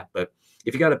in that. But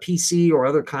if you got a PC or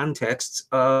other contexts,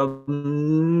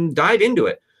 dive into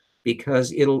it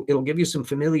because it'll give you some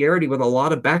familiarity with a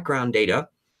lot of background data.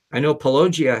 I know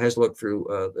Pelagia has looked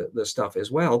through the stuff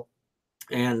as well.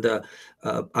 And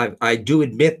I do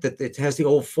admit that it has the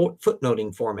old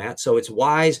footnoting format. So it's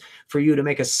wise for you to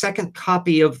make a second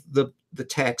copy of the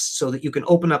text so that you can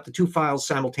open up the two files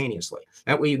simultaneously.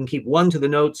 That way you can keep one to the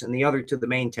notes and the other to the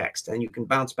main text, and you can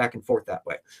bounce back and forth that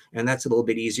way. And that's a little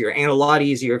bit easier, and a lot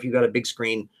easier if you've got a big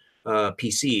screen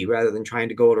PC rather than trying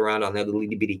to go it around on that little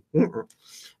itty bitty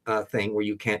thing where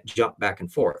you can't jump back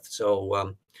and forth.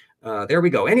 So there we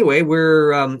go. Anyway,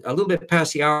 we're a little bit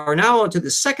past the hour now, to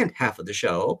the second half of the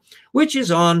show, which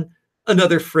is on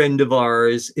another friend of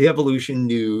ours, Evolution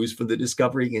News from the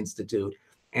Discovery Institute.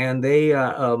 And they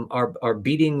are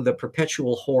beating the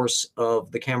perpetual horse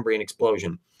of the Cambrian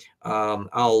explosion.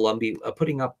 I'll be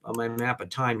putting up my map of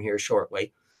time here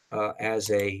shortly as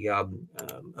a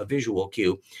visual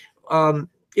cue.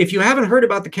 If you haven't heard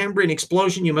about the Cambrian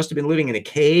explosion, you must have been living in a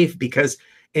cave, because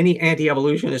any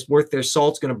anti-evolutionist worth their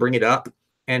salt is going to bring it up.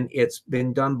 And it's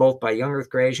been done both by young Earth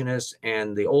creationists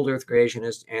and the old Earth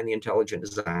creationists and the intelligent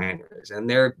designers. And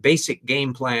their basic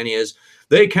game plan is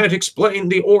they can't explain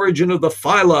the origin of the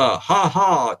phyla. Ha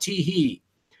ha, tee hee.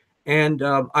 And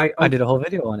I did a whole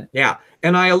video on it. Yeah.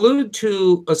 And I allude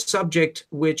to a subject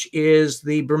which is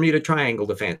the Bermuda Triangle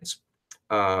defense,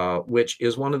 which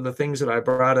is one of the things that I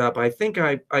brought up. I think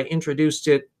I introduced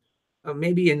it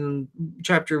maybe in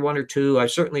chapter 1 or 2. I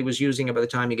certainly was using it by the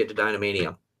time you get to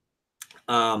Dynamania.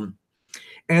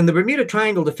 And the Bermuda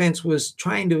Triangle defense was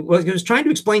trying to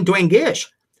explain Duane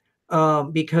Gish,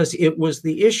 because it was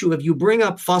the issue of you bring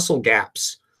up fossil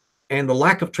gaps and the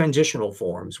lack of transitional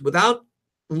forms without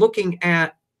looking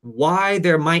at why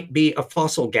there might be a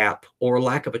fossil gap or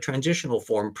lack of a transitional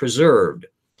form preserved.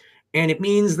 And it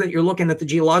means that you're looking at the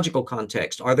geological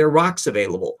context. Are there rocks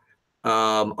available?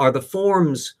 Are the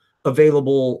forms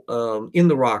available in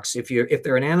the rocks? If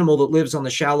they're an animal that lives on the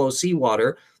shallow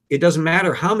seawater, it doesn't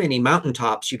matter how many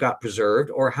mountaintops you got preserved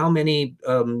or how many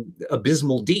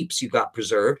abysmal deeps you got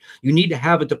preserved. You need to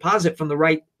have a deposit from the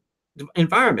right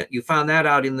environment. You found that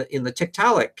out in the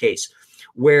Tiktaalik case,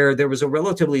 where there was a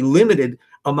relatively limited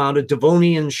amount of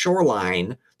Devonian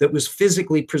shoreline that was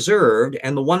physically preserved,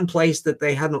 and the one place that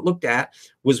they hadn't looked at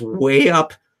was way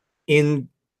up in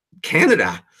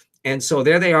Canada. And so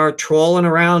there they are trawling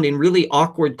around in really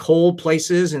awkward, cold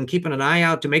places and keeping an eye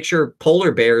out to make sure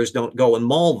polar bears don't go and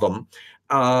maul them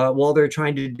while they're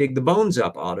trying to dig the bones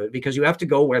up out of it, because you have to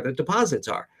go where the deposits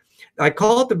are. I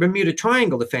call it the Bermuda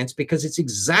Triangle defense because it's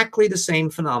exactly the same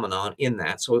phenomenon in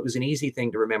that. So it was an easy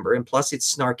thing to remember. And plus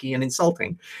it's snarky and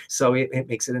insulting. So it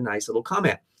makes it a nice little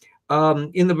comment.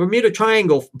 In the Bermuda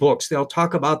Triangle books, they'll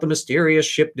talk about the mysterious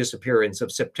ship disappearance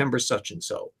of September such and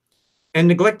so, and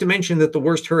neglect to mention that the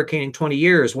worst hurricane in 20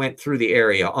 years went through the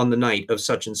area on the night of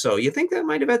such and so. You think that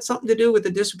might have had something to do with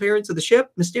the disappearance of the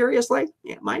ship mysteriously?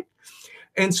 Yeah, it might.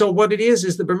 And so what it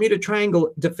is the Bermuda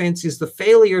Triangle defense is the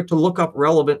failure to look up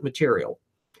relevant material.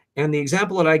 And the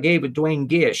example that I gave with Duane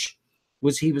Gish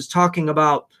was he was talking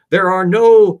about there are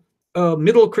no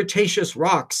Middle Cretaceous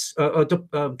rocks,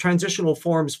 transitional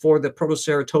forms for the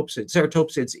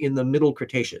ceratopsids in the Middle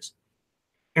Cretaceous.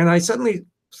 And I suddenly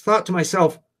thought to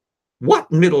myself, what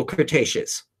Middle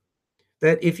Cretaceous?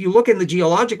 That if you look in the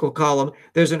geological column,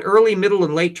 there's an early, middle,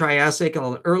 and late Triassic, and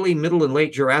an early, middle, and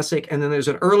late Jurassic, and then there's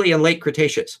an early and late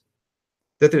Cretaceous.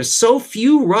 That there's so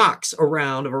few rocks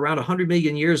around of around 100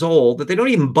 million years old that they don't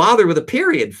even bother with a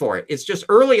period for it. It's just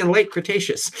early and late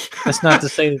Cretaceous. That's not to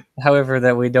say, however,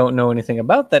 that we don't know anything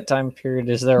about that time period,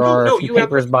 as there are a few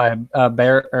papers by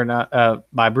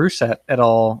by Bruce et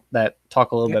al. That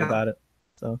talk a little bit about it.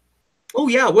 So. Oh,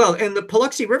 yeah. Well, and the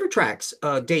Biloxi River tracks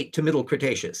date to Middle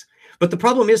Cretaceous. But the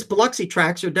problem is Biloxi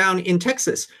tracks are down in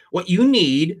Texas. What you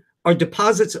need are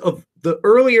deposits of the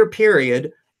earlier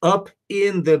period up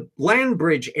in the land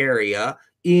bridge area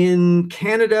in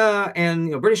Canada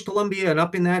and British Columbia and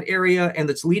up in that area, and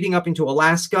that's leading up into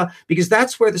Alaska, because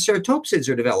that's where the ceratopsids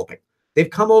are developing. They've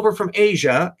come over from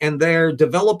Asia and they're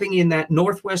developing in that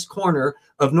northwest corner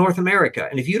of North America.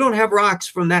 And if you don't have rocks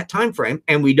from that time frame,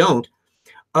 and we don't,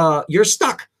 you're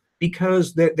stuck,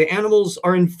 because the animals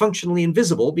are functionally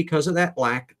invisible because of that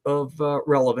lack of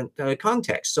relevant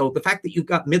context. So the fact that you've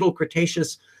got Middle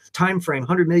Cretaceous time frame,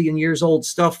 100 million years old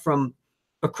stuff from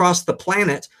across the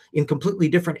planet in completely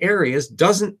different areas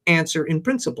doesn't answer in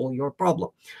principle your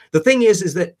problem. The thing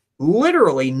is that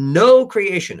literally no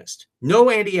creationist,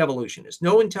 no anti-evolutionist,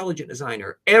 no intelligent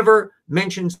designer ever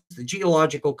mentions the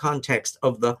geological context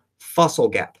of the fossil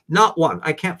gap. Not one.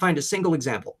 I can't find a single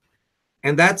example.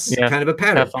 And that's kind of a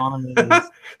pattern.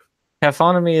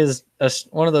 Taphonomy is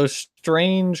one of those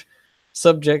strange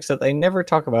subjects that they never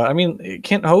talk about. I mean,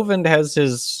 Kent Hovind has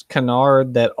his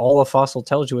canard that all a fossil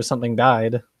tells you is something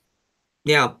died.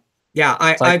 Yeah. Yeah.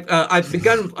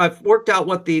 I've worked out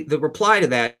what the reply to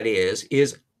that is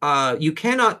you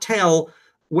cannot tell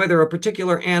whether a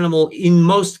particular animal in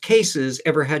most cases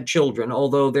ever had children,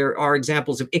 although there are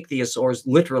examples of ichthyosaurs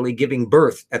literally giving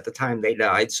birth at the time they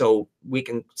died, so we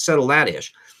can settle that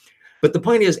ish. But the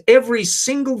point is, every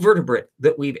single vertebrate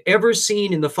that we've ever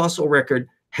seen in the fossil record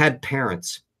had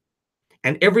parents.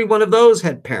 And every one of those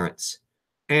had parents.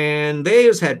 And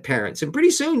those had parents. And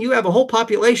pretty soon you have a whole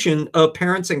population of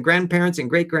parents and grandparents and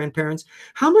great-grandparents.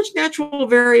 How much natural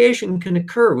variation can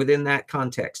occur within that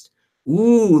context?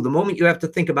 Ooh, the moment you have to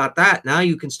think about that, now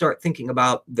you can start thinking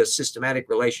about the systematic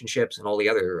relationships and all the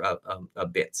other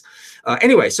bits.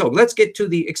 Anyway, so let's get to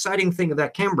the exciting thing of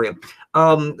that Cambrian.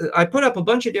 I put up a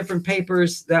bunch of different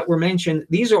papers that were mentioned.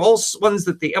 These are all ones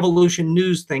that the Evolution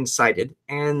News thing cited,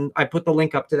 and I put the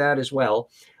link up to that as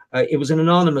well. It was an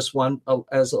anonymous one,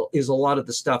 as is a lot of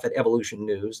the stuff at Evolution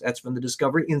News. That's from the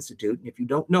Discovery Institute. And if you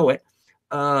don't know it,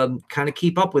 kind of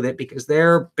keep up with it, because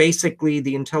they're basically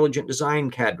the intelligent design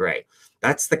cadre.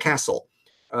 That's the castle.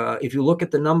 If you look at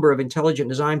the number of intelligent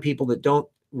design people that don't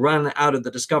run out of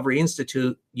the Discovery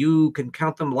Institute, you can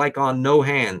count them like on no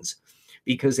hands,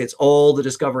 because it's all the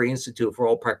Discovery Institute for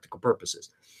all practical purposes.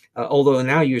 Although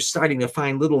now you're starting to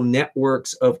find little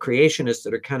networks of creationists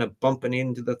that are kind of bumping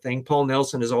into the thing. Paul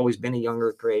Nelson has always been a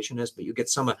younger creationist, but you get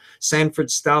some of Sanford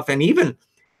stuff. And even,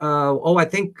 I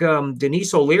think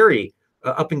Denise O'Leary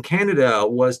up in Canada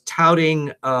was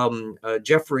touting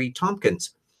Jeffrey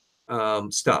Tompkins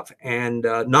stuff, and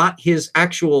not his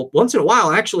actual, once in a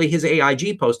while, actually his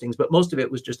AIG postings, but most of it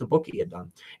was just a book he had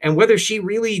done. And whether she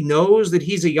really knows that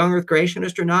he's a young Earth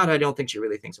creationist or not, I don't think she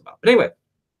really thinks about. But anyway,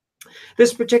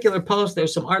 this particular post,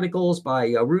 there's some articles by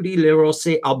Rudy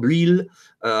Lerosse-Abril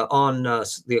on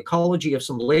the ecology of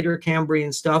some later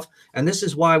Cambrian stuff. And this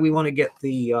is why we want to get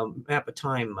the map of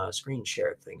time screen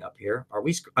share thing up here.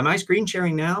 Am I screen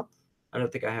sharing now? I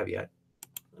don't think I have yet.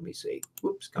 Let me see.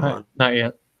 Whoops, come on. Not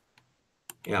yet.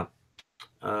 Yeah.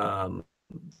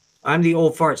 I'm the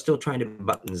old fart still trying to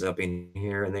buttons up in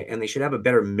here, and they should have a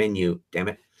better menu, damn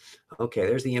it. Okay,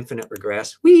 there's the infinite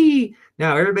regress. Whee!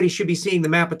 Now everybody should be seeing the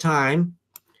map of time,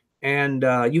 and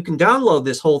you can download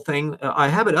this whole thing. I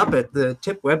have it up at the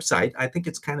TIP website. I think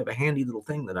it's kind of a handy little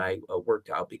thing that I worked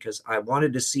out, because I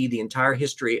wanted to see the entire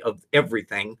history of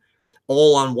everything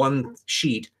all on one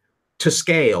sheet to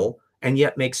scale and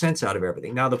yet make sense out of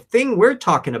everything. Now, the thing we're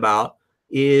talking about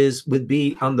would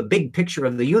be on the big picture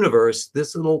of the universe,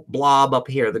 this little blob up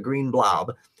here, the green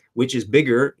blob, which is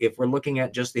bigger if we're looking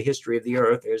at just the history of the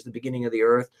Earth. There's the beginning of the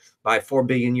Earth. By 4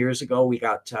 billion years ago, we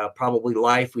got probably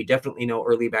life. We definitely know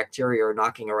early bacteria are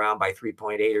knocking around by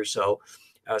 3.8 or so.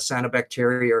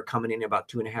 Cyanobacteria are coming in about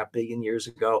 2.5 billion years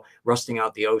ago, rusting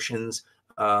out the oceans.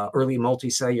 Early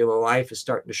multicellular life is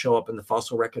starting to show up in the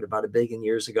fossil record about 1 billion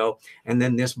years ago. And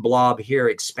then this blob here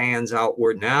expands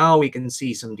outward. Now we can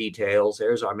see some details.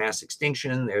 There's our mass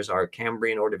extinction. There's our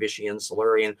Cambrian, Ordovician,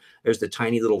 Silurian. There's the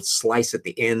tiny little slice at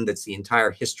the end that's the entire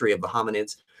history of the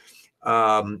hominids.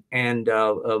 The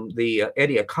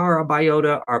Ediacara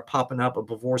biota are popping up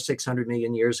before 600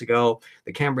 million years ago.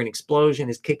 The Cambrian explosion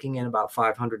is kicking in about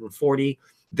 540.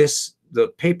 The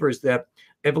papers that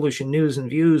Evolution News and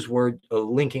Views were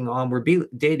linking on were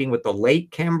dating with the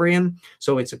late Cambrian.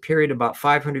 So it's a period about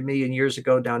 500 million years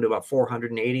ago down to about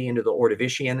 480 into the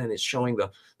Ordovician, and it's showing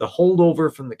the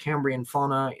holdover from the Cambrian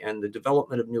fauna and the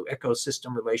development of new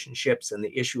ecosystem relationships, and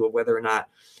the issue of whether or not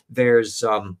there's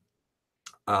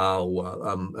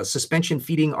suspension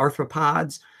feeding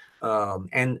arthropods.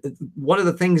 And one of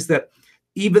the things that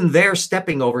even they're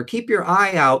stepping over, keep your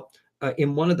eye out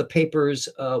in one of the papers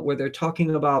where they're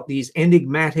talking about these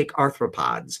enigmatic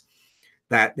arthropods,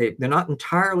 that they're not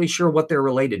entirely sure what they're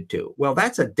related to. Well,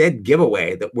 that's a dead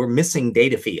giveaway that we're missing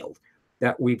data field,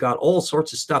 that we've got all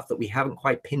sorts of stuff that we haven't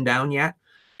quite pinned down yet.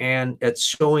 And it's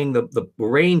showing the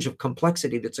range of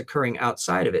complexity that's occurring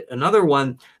outside of it. Another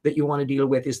one that you want to deal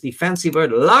with is the fancy word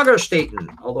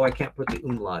Lagerstätten, although I can't put the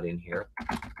umlaut in here.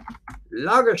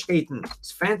 Lagerstätten,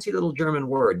 it's a fancy little German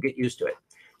word, get used to it.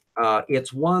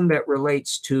 It's one that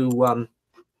relates to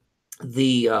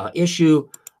the issue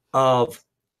of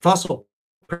fossil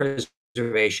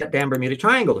preservation, damn Bermuda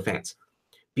Triangle defense,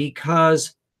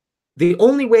 because the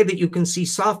only way that you can see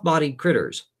soft-bodied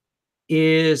critters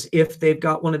is if they've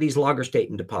got one of these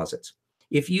Lagerstätten deposits.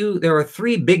 There are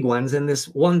 3 big ones in this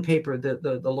one paper.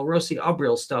 The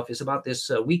Lerosse-Abril stuff is about this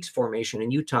Weeks Formation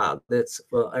in Utah. That's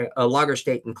a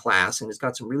Lagerstätten class, and it's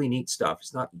got some really neat stuff.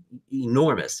 It's not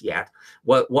enormous yet.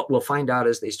 What we'll find out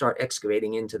as they start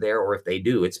excavating into there, or if they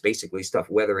do, it's basically stuff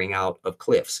weathering out of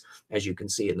cliffs, as you can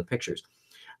see in the pictures.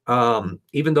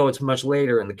 Even though it's much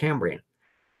later in the Cambrian.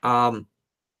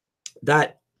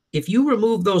 That if you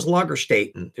remove those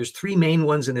Lagerstätten, there's 3 main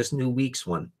ones in this new Weeks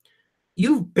one,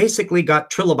 you've basically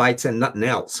got trilobites and nothing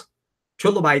else.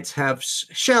 Trilobites have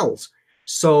shells.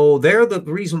 So they're the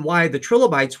reason why the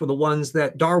trilobites were the ones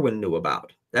that Darwin knew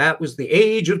about. That was the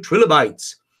age of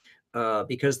trilobites,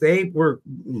 because they were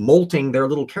molting their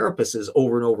little carapaces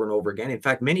over and over and over again. In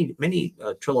fact, many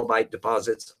trilobite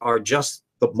deposits are just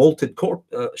the molted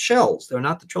shells. They're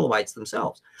not the trilobites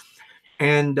themselves.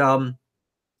 And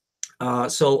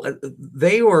so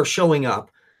they were showing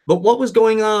up. But what was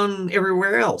going on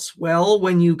everywhere else? Well,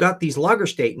 when you got these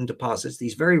Lagerstätten deposits,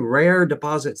 these very rare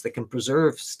deposits that can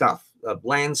preserve stuff, a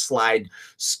landslide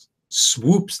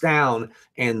swoops down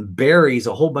and buries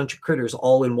a whole bunch of critters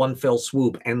all in one fell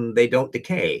swoop, and they don't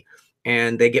decay.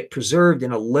 And they get preserved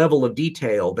in a level of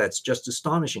detail that's just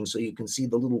astonishing. So you can see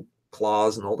the little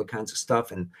claws and all the kinds of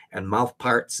stuff, and mouth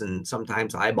parts, and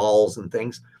sometimes eyeballs and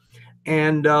things.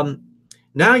 And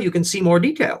now you can see more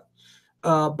detail.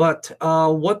 How much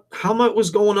was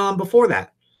going on before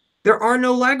that? There are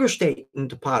no Lagerstätten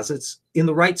deposits in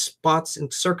the right spots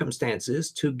and circumstances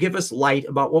to give us light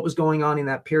about what was going on in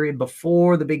that period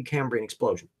before the big Cambrian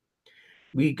explosion.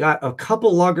 We got a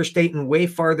couple Lagerstätten way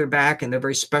farther back, and they're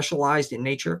very specialized in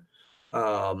nature. You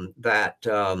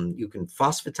can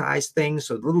phosphatize things,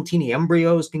 so little teeny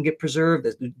embryos can get preserved.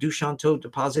 The Duchanteau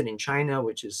deposit in China,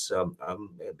 which is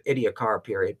Ediacar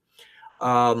period.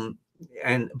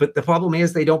 But the problem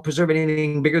is they don't preserve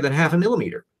anything bigger than 0.5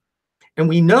 millimeter. And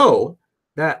we know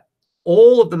that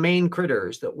all of the main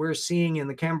critters that we're seeing in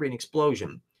the Cambrian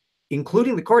explosion,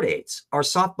 including the chordates, are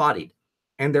soft-bodied.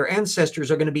 And their ancestors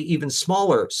are going to be even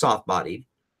smaller soft-bodied.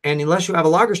 And unless you have a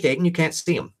Lagerstätten, you can't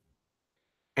see them.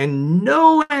 And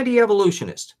no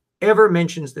anti-evolutionist ever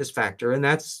mentions this factor, and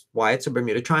that's why it's a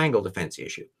Bermuda Triangle defense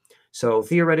issue. So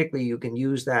theoretically, you can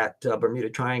use that Bermuda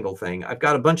Triangle thing. I've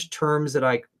got a bunch of terms that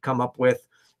I come up with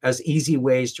as easy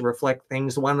ways to reflect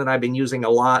things. The one that I've been using a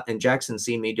lot, and Jackson's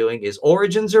seen me doing, is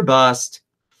origins or bust.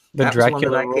 The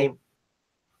Dracula rule.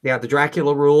 Yeah, the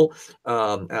Dracula rule.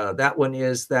 That one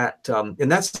is that, and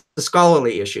that's the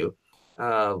scholarly issue.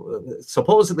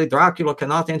 Supposedly Dracula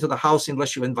cannot enter the house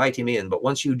unless you invite him in, but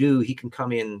once you do, he can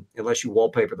come in unless you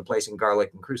wallpaper the place in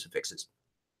garlic and crucifixes.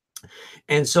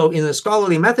 And so in the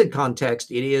scholarly method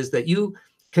context, it is that you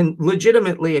can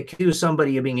legitimately accuse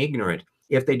somebody of being ignorant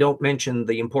if they don't mention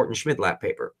the important Schmidlap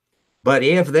paper. But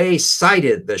if they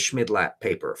cited the Schmidlap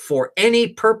paper for any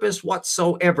purpose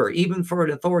whatsoever, even for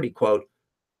an authority quote,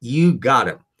 you got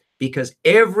him, because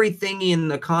everything in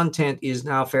the content is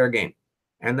now fair game.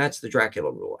 And that's the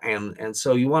Dracula rule. And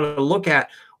so you want to look at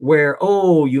where,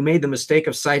 oh, you made the mistake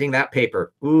of citing that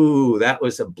paper. Ooh, that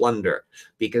was a blunder,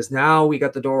 because now we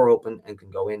got the door open and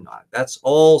can go in on it. That's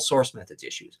all source methods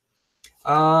issues.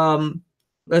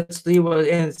 Let's see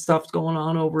what stuff's going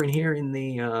on over in here in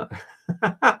the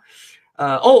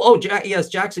yes,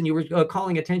 Jackson, you were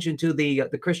calling attention to the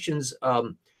Christians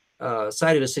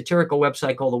cited a satirical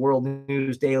website called the World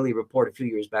News Daily report a few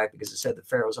years back because it said the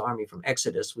Pharaoh's army from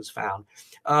Exodus was found.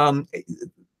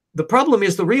 The problem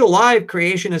is the real live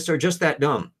creationists are just that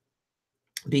dumb,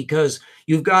 because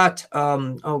you've got,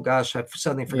 oh gosh, I've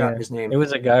suddenly forgotten his name. It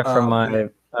was a guy from my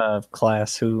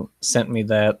class who sent me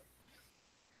that.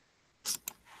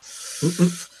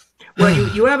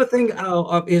 Well, you have a thing,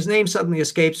 his name suddenly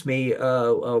escapes me,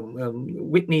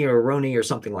 Whitney or Roney or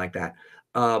something like that.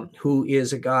 Who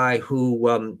is a guy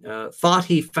who thought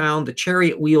he found the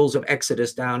chariot wheels of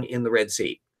Exodus down in the Red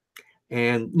Sea.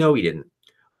 And no, he didn't.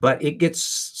 But it gets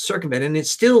circumvented, and it's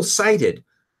still cited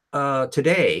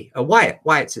today.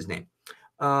 Wyatt's his name.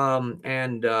 Ron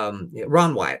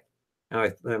Wyatt.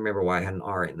 I remember why I had an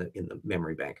R in the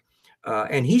memory bank.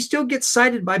 And he still gets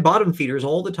cited by bottom feeders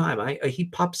all the time. He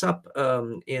pops up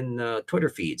in Twitter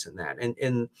feeds and that.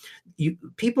 And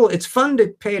people, it's fun to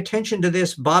pay attention to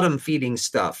this bottom feeding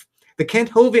stuff. The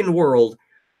Kent Hovind world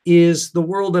is the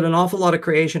world that an awful lot of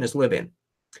creationists live in.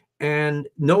 And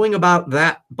knowing about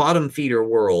that bottom feeder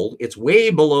world, it's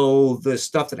way below the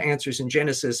stuff that Answers in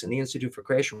Genesis and the Institute for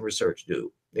Creation Research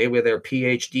do. They were their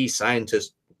PhD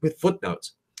scientists with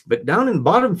footnotes. But down in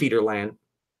bottom feeder land,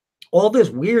 all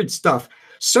this weird stuff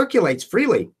circulates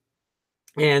freely.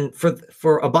 And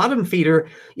for a bottom feeder,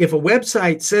 if a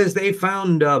website says they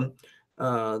found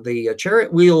the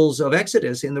chariot wheels of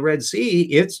Exodus in the Red Sea,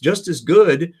 it's just as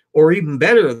good or even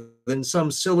better than some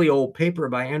silly old paper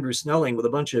by Andrew Snelling with a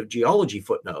bunch of geology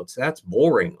footnotes. That's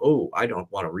boring. Oh, I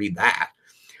don't want to read that.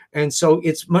 And so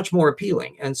it's much more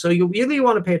appealing. And so you really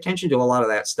want to pay attention to a lot of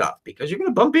that stuff, because you're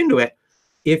going to bump into it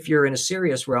if you're in a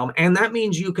serious realm. And that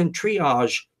means you can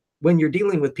triage when you're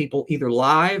dealing with people either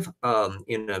live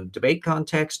in a debate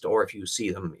context, or if you see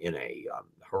them in a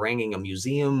haranguing a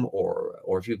museum, or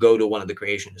if you go to one of the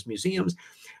creationist museums,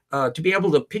 to be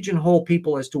able to pigeonhole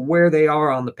people as to where they are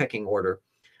on the pecking order.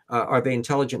 Are they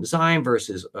intelligent design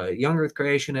versus young earth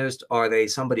creationist? Are they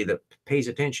somebody that pays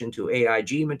attention to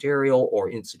AIG material or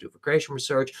Institute for Creation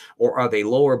Research? Or are they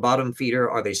lower bottom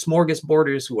feeder? Are they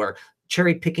smorgasborders who are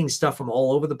cherry picking stuff from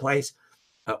all over the place?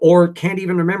 Or can't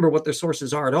even remember what their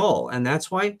sources are at all? And that's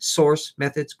why source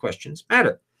methods questions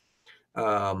matter.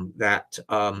 I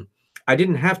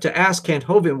didn't have to ask Kent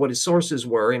Hovind what his sources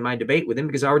were in my debate with him,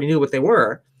 because I already knew what they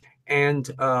were. And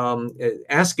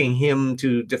asking him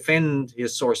to defend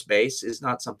his source base is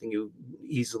not something you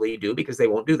easily do, because they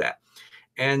won't do that.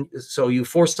 And so you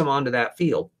force them onto that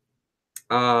field.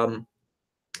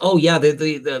 Oh yeah,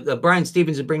 the Brian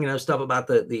Stevens is bringing up stuff about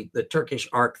the Turkish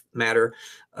Ark matter.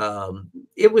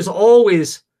 It was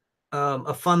always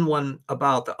a fun one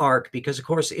about the Ark, because of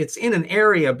course it's in an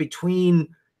area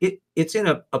between it's in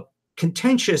a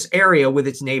contentious area with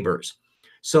its neighbors.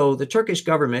 So the Turkish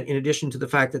government, in addition to the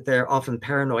fact that they're often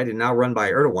paranoid and now run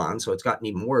by Erdogan, so it's gotten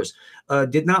even worse,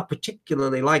 did not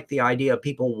particularly like the idea of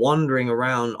people wandering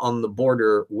around on the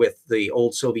border with the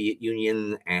old Soviet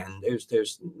Union, and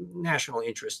there's national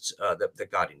interests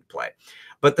that got into play.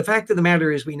 But the fact of the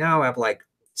matter is we now have like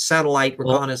satellite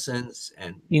reconnaissance.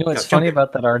 And you know what's funny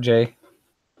about that, RJ,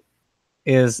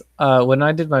 is when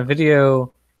I did my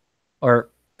video,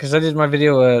 because I did my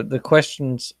video, the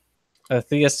questions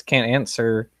theists can't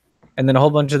answer, and then a whole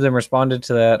bunch of them responded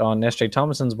to that on S.J.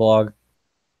 Thomason's blog.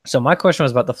 So my question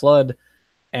was about the flood,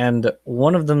 and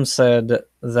one of them said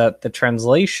that the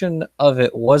translation of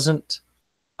it wasn't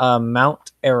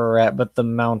Mount Ararat, but the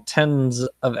mountains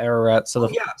of Ararat. So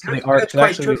the ark could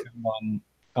actually be found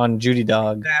on Judy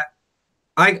Dog.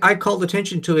 I called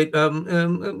attention to it.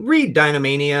 Read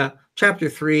Dynamania, Chapter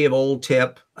 3 of Old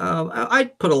Tip.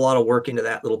 I put a lot of work into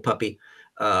that little puppy.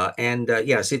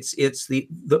 Yes, it's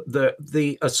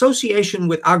the association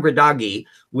with Agradagi,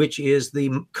 which is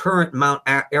the current Mount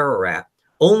Ararat,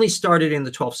 only started in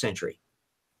the 12th century.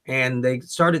 And they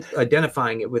started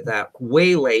identifying it with that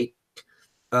way late.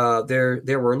 There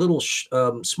were little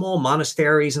small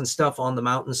monasteries and stuff on the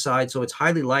mountainside, so it's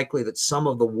highly likely that some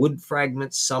of the wood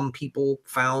fragments some people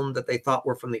found that they thought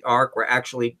were from the ark were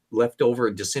actually leftover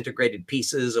disintegrated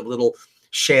pieces of little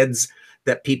sheds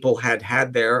that people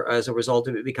had there as a result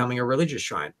of it becoming a religious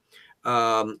shrine.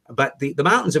 But the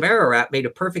mountains of Ararat made a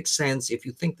perfect sense if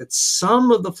you think that some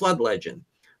of the flood legend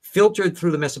filtered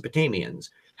through the Mesopotamians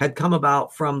had come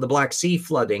about from the Black Sea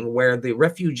flooding, where the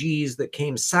refugees that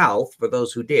came south, for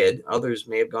those who did, others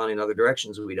may have gone in other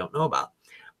directions we don't know about,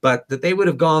 but that they would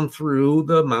have gone through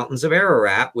the mountains of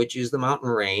Ararat, which is the mountain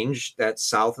range that's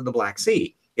south of the Black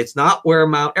Sea. It's not where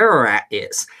Mount Ararat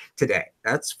is today.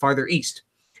 That's farther east.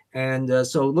 And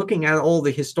so looking at all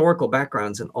the historical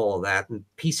backgrounds and all of that and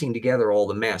piecing together all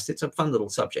the mess, it's a fun little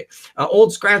subject.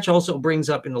 Old Scratch also brings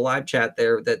up in the live chat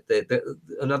there that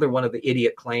another one of the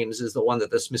idiot claims is the one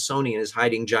that the Smithsonian is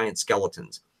hiding giant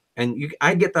skeletons. And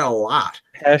I get that a lot.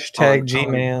 Hashtag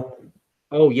G-Man.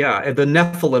 Oh, yeah, the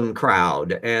Nephilim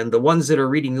crowd and the ones that are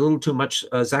reading a little too much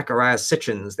Zechariah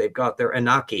Sitchins. They've got their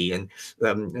Anaki,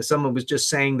 and someone was just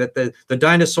saying that the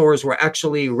dinosaurs were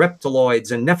actually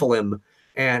reptiloids and Nephilim.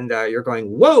 And you're going,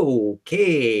 whoa,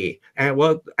 okay. And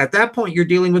well, at that point, you're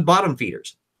dealing with bottom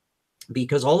feeders,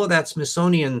 because all of that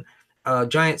Smithsonian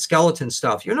giant skeleton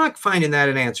stuff, you're not finding that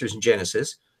in Answers in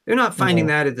Genesis. They're not finding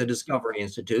that at the Discovery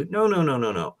Institute.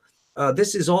 No.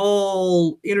 This is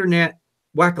all internet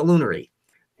wackaloonery.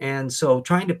 And so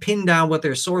trying to pin down what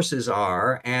their sources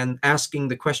are and asking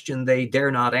the question they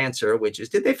dare not answer, which is,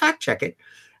 did they fact check it?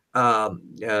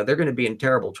 They're going to be in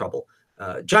terrible trouble.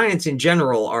 Giants in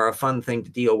general are a fun thing to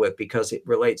deal with because it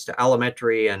relates to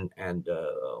allometry and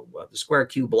the square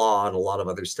cube law and a lot of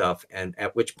other stuff. And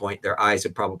at which point their eyes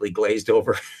have probably glazed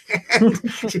over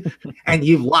and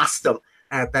you've lost them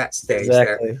at that stage.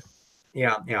 Exactly. There.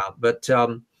 Yeah. But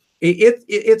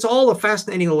it's all a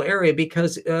fascinating little area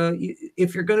because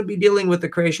if you're going to be dealing with the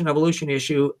creation evolution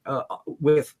issue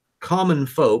with common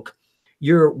folk,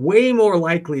 you're way more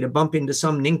likely to bump into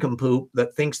some nincompoop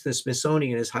that thinks the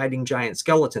Smithsonian is hiding giant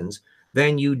skeletons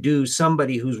than you do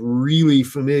somebody who's really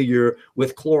familiar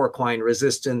with chloroquine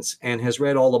resistance and has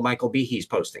read all of Michael Behe's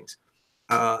postings.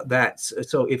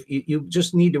 So if you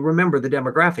just need to remember the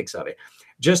demographics of it,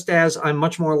 just as I'm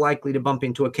much more likely to bump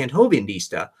into a Kent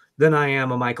Hovindista than I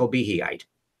am a Michael Beheite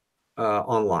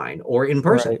online or in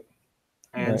person. Right.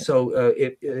 And so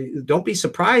don't be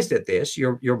surprised at this.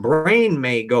 Your brain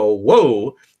may go,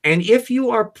 whoa. And if you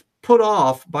are put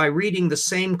off by reading the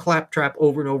same claptrap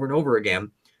over and over and over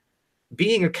again,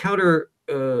 being a counter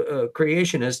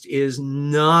creationist is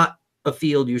not a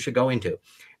field you should go into,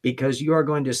 because you are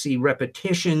going to see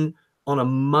repetition on a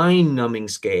mind-numbing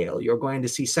scale. You're going to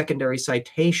see secondary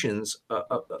citations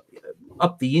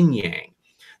up the yin-yang.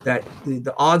 That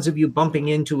the odds of you bumping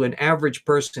into an average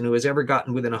person who has ever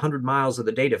gotten within 100 miles of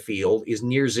the data field is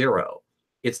near zero.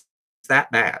 It's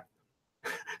that bad.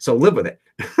 So live with it.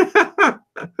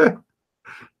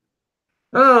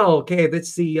 Oh, okay.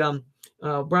 That's the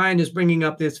Brian is bringing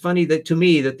up. It's funny that to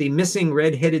me that the missing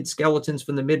red-headed skeletons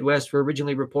from the Midwest were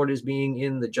originally reported as being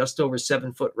in the just over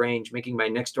 7-foot range, making my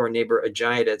next door neighbor a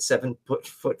giant at 7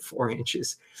 foot 4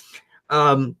 inches.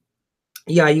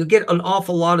 Yeah, you get an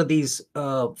awful lot of these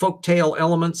folktale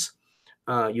elements.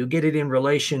 You get it in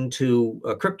relation to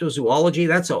cryptozoology.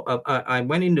 I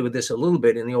went into this a little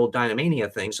bit in the old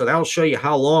Dynamania thing, so that'll show you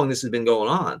how long this has been going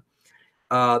on.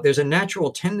 There's a natural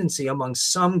tendency among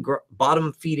some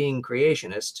bottom-feeding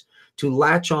creationists to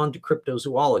latch on to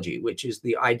cryptozoology, which is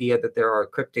the idea that there are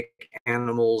cryptic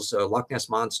animals, Loch Ness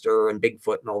Monster and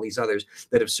Bigfoot and all these others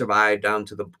that have survived down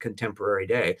to the contemporary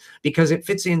day, because it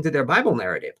fits into their Bible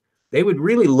narrative. They would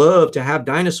really love to have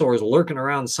dinosaurs lurking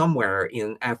around somewhere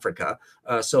in Africa,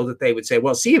 so that they would say,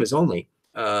 well, see, it was only,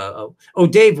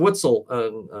 Dave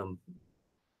Witzel,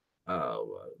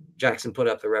 Jackson put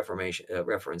up the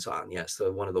reference on, yes,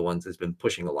 so one of the ones that's been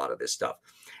pushing a lot of this stuff.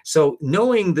 So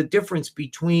knowing the difference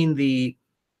between the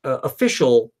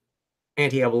official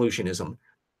anti-evolutionism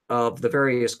of the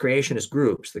various creationist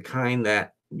groups, the kind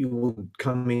that you will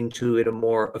come into at a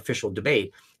more official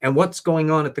debate, and what's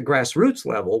going on at the grassroots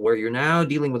level, where you're now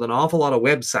dealing with an awful lot of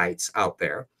websites out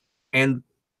there. And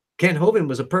Kent Hovind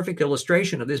was a perfect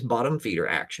illustration of this bottom feeder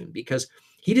action, because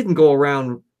he didn't go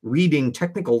around reading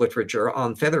technical literature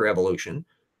on feather evolution.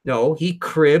 No, he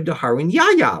cribbed a Harwin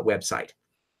Yaya website,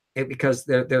 because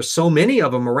there's so many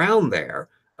of them around there.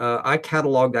 I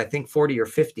cataloged, I think, 40 or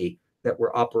 50 that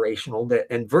were operational,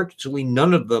 and virtually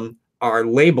none of them are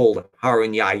labeled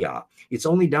Harwin Yaya. It's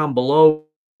only down below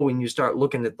when you start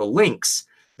looking at the links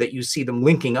that you see them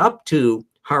linking up to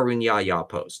Harwin Yaya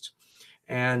posts.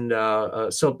 And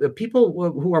so the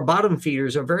people who are bottom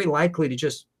feeders are very likely to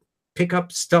just pick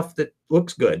up stuff that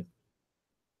looks good,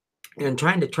 and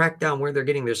trying to track down where they're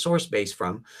getting their source base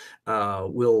from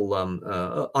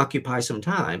will occupy some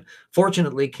time.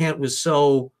 Fortunately, Kent was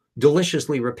so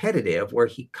deliciously repetitive, where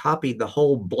he copied the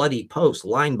whole bloody post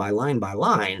line by line by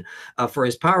line for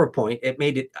his PowerPoint. It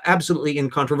made it absolutely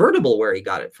incontrovertible where he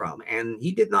got it from, and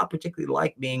he did not particularly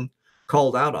like being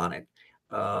called out on it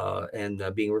and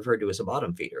being referred to as a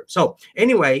bottom feeder. So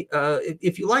anyway,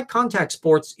 if you like contact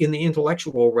sports in the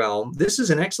intellectual realm, this is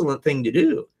an excellent thing to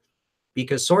do,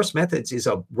 because source methods is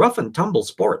a rough and tumble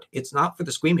sport. It's not for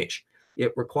the squeamish.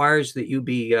 It requires that you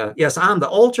be, yes, I'm the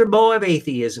altar boy of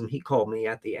atheism, he called me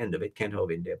at the end of it, Kent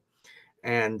Hovind did.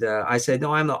 And I said,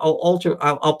 no, I'm the altar,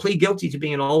 I'll plead guilty to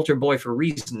being an altar boy for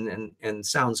reason and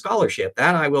sound scholarship.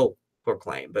 That I will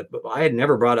proclaim. But I had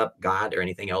never brought up God or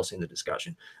anything else in the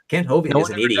discussion. Kent Hovind is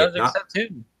an idiot. Except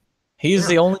him. He's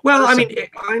the only Well, person.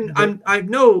 I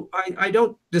mean, I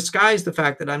don't disguise the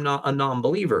fact that I'm not a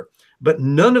non-believer, but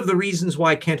none of the reasons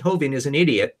why Kent Hovind is an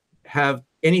idiot have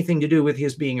anything to do with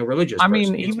his being a religious person.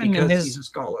 mean, it's even because in his, he's a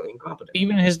scholar incompetent.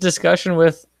 Even his discussion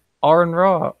with Aaron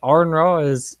Ra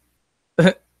is,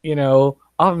 you know,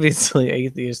 obviously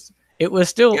atheist. It was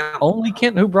still only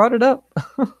Kent who brought it up.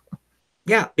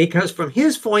 Yeah, because from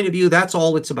his point of view, that's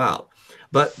all it's about.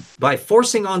 But by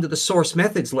forcing onto the source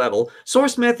methods level,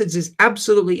 source methods is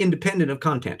absolutely independent of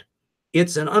content.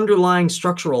 It's an underlying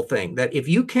structural thing that if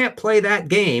you can't play that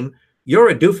game, you're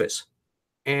a doofus.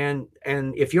 And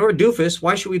if you're a doofus,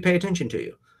 why should we pay attention to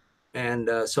you? And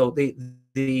so the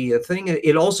thing,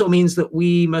 it also means that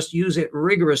we must use it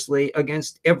rigorously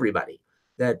against everybody.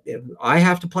 That if I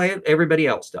have to play it, everybody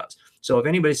else does. So if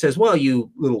anybody says, well,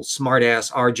 you little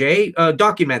smartass RJ,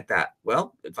 document that.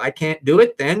 Well, if I can't do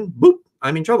it, then boop,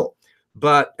 I'm in trouble.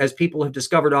 But as people have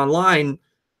discovered online,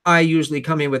 I usually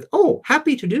come in with, oh,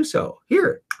 happy to do so.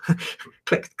 Here,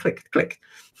 click, click, click.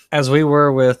 As we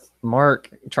were with Mark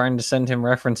trying to send him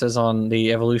references on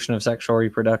the evolution of sexual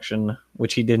reproduction,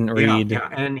 which he didn't read. Yeah.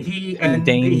 And he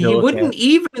wouldn't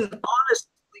even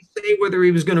honestly say whether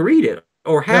he was going to read it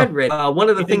or had read it. One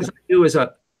of the things I do as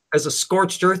a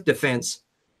scorched earth defense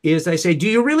is I say, do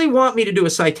you really want me to do a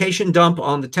citation dump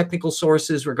on the technical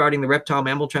sources regarding the reptile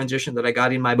mammal transition that I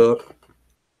got in my book?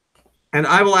 And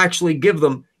I will actually give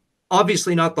them,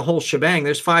 obviously not the whole shebang.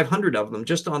 There's 500 of them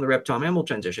just on the reptile mammal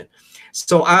transition.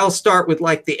 So I'll start with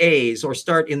like the A's, or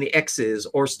start in the X's,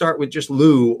 or start with just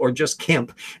Lou or just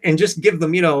Kemp, and just give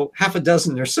them, you know, half a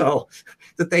dozen or so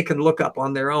that they can look up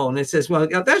on their own. It says, well,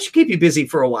 that should keep you busy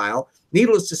for a while.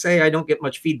 Needless to say, I don't get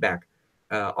much feedback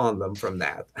on them from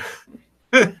that.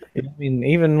 I mean,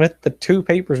 even with the 2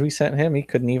 papers we sent him, he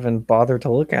couldn't even bother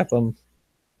to look at them.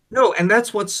 No, and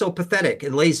that's what's so pathetic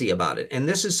and lazy about it. And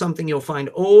this is something you'll find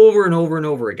over and over and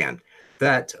over again,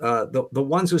 that the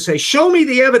ones who say, show me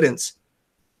the evidence,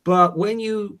 but when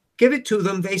you give it to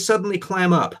them, they suddenly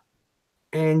clam up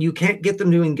and you can't get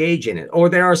them to engage in it. Or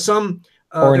there are some,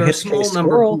 or in there are a his small case, number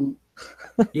squirrel. who,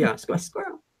 yeah,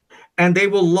 squirrel. And they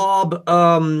will lob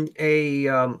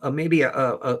maybe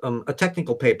a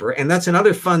technical paper. And that's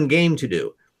another fun game to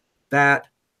do, that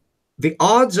the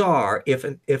odds are, if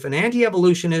an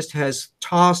anti-evolutionist has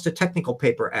tossed a technical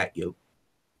paper at you,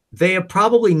 they have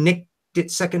probably nicked it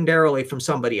secondarily from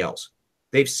somebody else.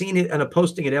 They've seen it in a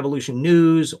posting at Evolution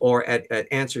News or at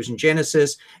Answers in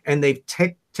Genesis, and they've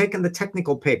taken the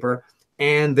technical paper,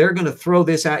 and they're going to throw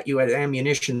this at you as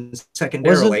ammunition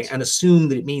secondarily and assume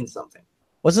that it means something.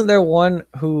 Wasn't there one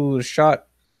who shot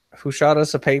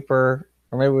us a paper,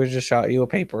 or maybe we just shot you a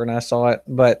paper and I saw it,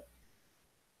 but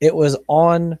it was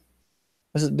on,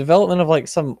 was it development of like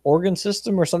some organ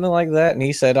system or something like that? And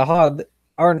he said, aha,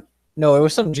 or no, it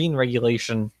was some gene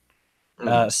regulation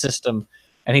system.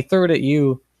 And he threw it at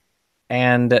you,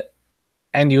 and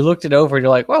you looked it over and you're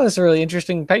like, well, that's a really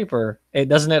interesting paper. It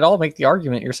doesn't at all make the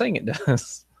argument you're saying it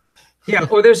does. Yeah,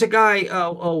 or there's a guy,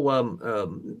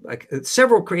 like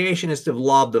several creationists have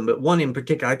lobbed them, but one in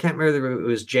particular, I can't remember whether it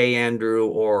was J. Andrew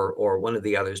or one of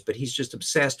the others, but he's just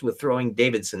obsessed with throwing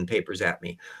Davidson papers at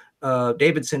me.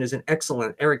 Davidson is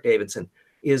Eric Davidson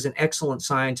is an excellent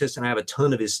scientist, and I have a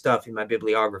ton of his stuff in my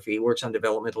bibliography. He works on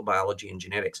developmental biology and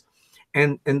genetics.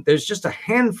 And there's just a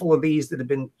handful of these that have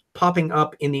been popping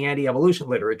up in the anti-evolution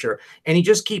literature, and he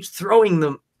just keeps throwing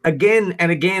them again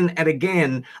and again and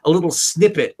again, a little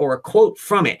snippet or a quote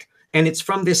from it, and it's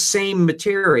from this same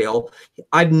material.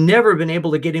 I've never been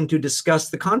able to get him to discuss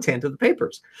the content of the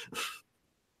papers.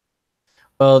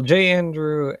 Well, J.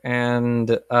 Andrew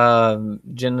and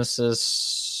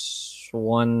Genesis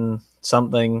 1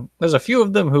 something, there's a few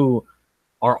of them who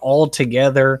are all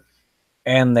together,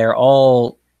 and they're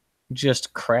all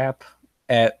just crap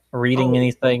at reading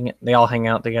anything. They all hang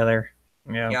out together.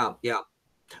 Yeah.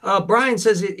 Brian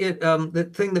says the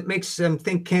thing that makes him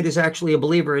think Kent is actually a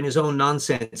believer in his own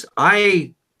nonsense.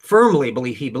 I firmly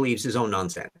believe he believes his own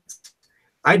nonsense.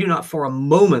 I do not for a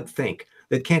moment think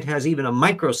that Kent has even a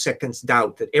microsecond's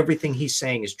doubt that everything he's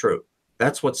saying is true.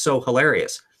 That's what's so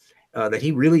hilarious, that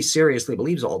he really seriously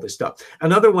believes all this stuff.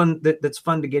 Another one that's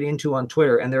fun to get into on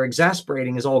Twitter, and they're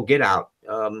exasperating as all get out,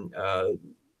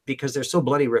 because they're so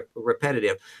bloody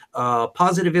repetitive.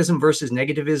 Positivism versus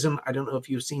negativism. I don't know if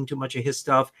you've seen too much of his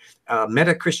stuff.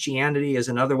 Meta Christianity is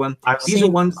another one. These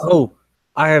are ones. Oh,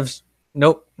 I have.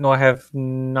 Nope. No, I have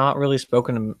not really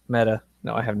spoken to Meta.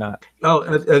 No, I have not.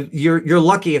 Oh, you're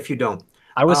lucky if you don't.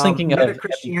 I was thinking Meta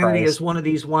Christianity is one of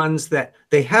these ones that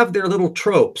they have their little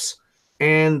tropes,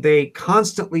 and they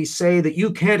constantly say that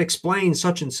you can't explain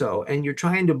such and so, and you're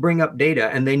trying to bring up data,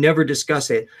 and they never discuss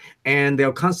it, and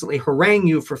they'll constantly harangue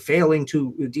you for failing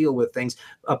to deal with things.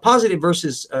 Positive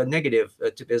versus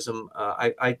negativism,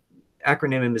 I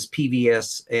acronym him as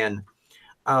PVSN,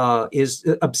 is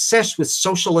obsessed with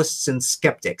socialists and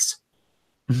skeptics.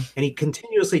 And he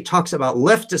continuously talks about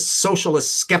leftist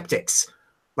socialist skeptics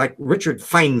like Richard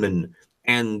Feynman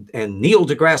and Neil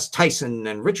deGrasse Tyson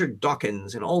and Richard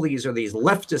Dawkins, and all these are these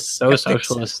leftist skeptics. So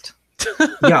socialist.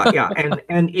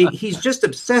 And he's just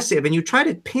obsessive, and you try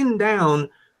to pin down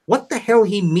what the hell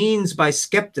he means by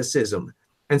skepticism.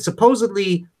 And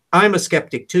supposedly I'm a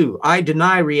skeptic too. I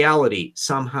deny reality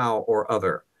somehow or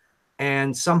other,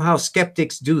 and somehow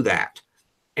skeptics do that.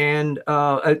 And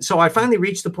so I finally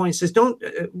reached the point. Says don't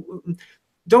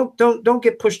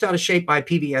get pushed out of shape by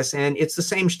PVSN. It's the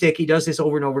same shtick. He does this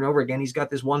over and over and over again. He's got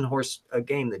this one horse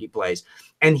game that he plays,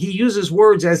 and he uses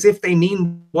words as if they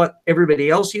mean what everybody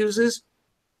else uses.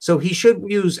 So he should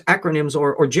use acronyms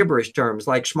or gibberish terms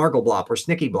like schmargelblop or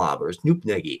snickyblob or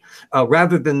snoopneggy,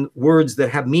 rather than words that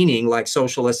have meaning like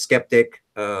socialist, skeptic,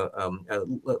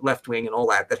 left wing, and all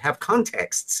that have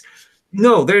contexts.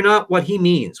 No, they're not what he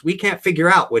means. We can't figure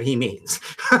out what he means.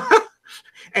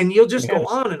 And you'll just go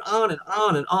on and on and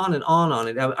on and on and on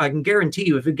it. I can guarantee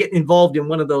you, if you get involved in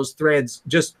one of those threads,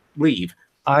 just leave.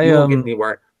 You won't get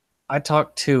anywhere. I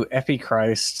talked to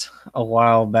Epichrist a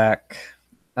while back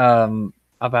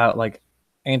about like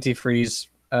antifreeze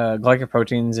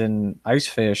glycoproteins in ice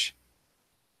fish,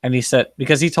 and he said,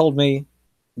 because he told me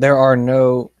there are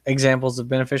no examples of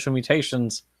beneficial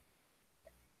mutations,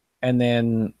 and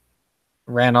then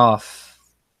ran off.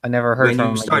 I never heard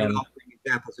from him again.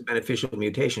 Examples of beneficial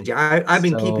mutations. Yeah, I've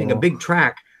been keeping a big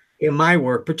track in my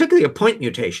work, particularly of point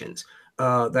mutations,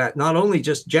 that not only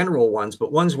just general ones,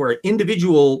 but ones where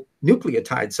individual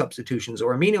nucleotide substitutions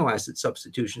or amino acid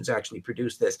substitutions actually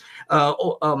produce this.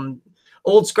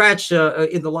 Old Scratch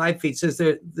in the live feed says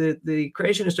that the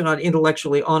creationists are not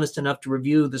intellectually honest enough to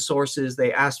review the sources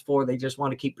they asked for. They just want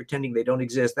to keep pretending they don't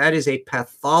exist. That is a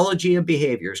pathology of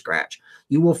behavior, Scratch.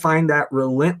 You will find that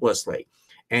relentlessly.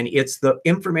 And it's the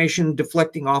information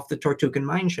deflecting off the Tortugan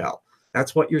mind shell.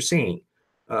 That's what you're seeing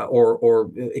or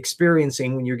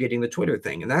experiencing when you're getting the Twitter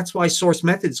thing. And that's why source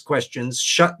methods questions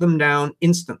shut them down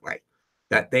instantly,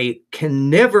 that they can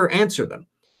never answer them,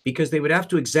 because they would have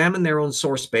to examine their own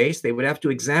source base. They would have to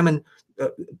examine,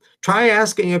 try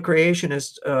asking a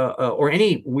creationist or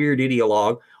any weird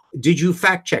ideologue, did you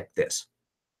fact check this?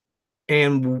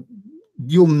 And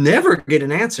you'll never get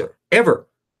an answer, ever.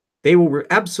 They will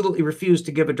absolutely refuse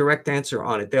to give a direct answer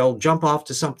on it. They'll jump off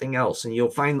to something else, and you'll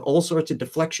find all sorts of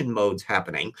deflection modes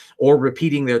happening or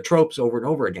repeating their tropes over and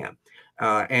over again.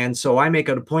 And so I make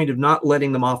it a point of not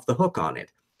letting them off the hook on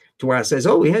it, to where I says,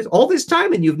 oh, he has all this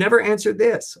time and you've never answered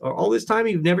this, or all this time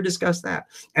and you've never discussed that.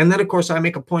 And then, of course, I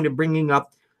make a point of bringing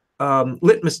up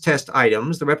litmus test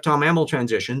items, the reptile-mammal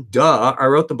transition. Duh, I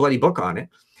wrote the bloody book on it.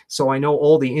 So I know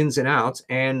all the ins and outs.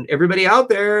 And everybody out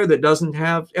there that doesn't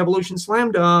have Evolution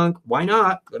Slam Dunk, why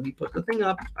not? Let me put the thing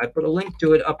up. I put a link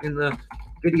to it up in the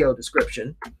video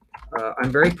description. I'm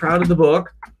very proud of the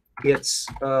book. It's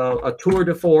a tour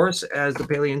de force, as the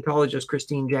paleontologist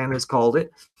Christine Jan has called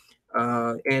it.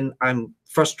 And I'm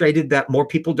frustrated that more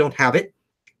people don't have it,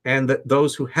 and that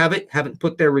those who have it haven't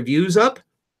put their reviews up.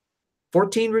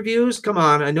 14 reviews? Come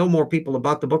on, I know more people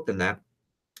about the book than that.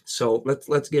 So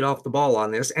let's get off the ball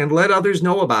on this and let others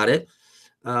know about it.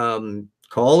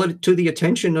 Call it to the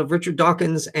attention of Richard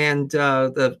Dawkins and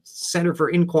the Center for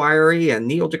Inquiry and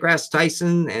Neil deGrasse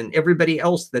Tyson and everybody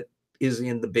else that is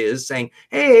in the biz, saying,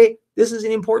 hey, this is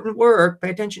an important work, pay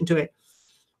attention to it.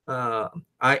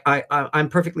 I'm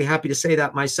perfectly happy to say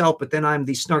that myself, but then I'm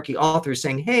the snarky author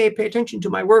saying, hey, pay attention to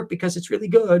my work because it's really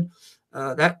good.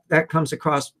 That comes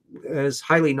across as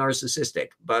highly narcissistic,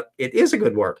 but it is a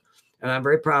good work. And I'm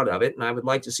very proud of it, and I would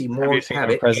like to see more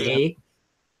have it. A,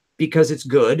 because it's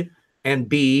good, and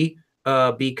B,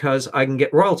 because I can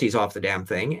get royalties off the damn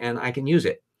thing, and I can use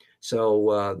it.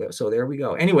 So so there we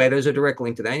go. Anyway, there's a direct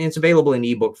link to that, and it's available in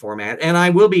ebook format. And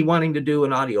I will be wanting to do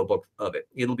an audiobook of it.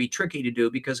 It'll be tricky to do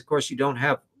because, of course, you don't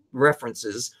have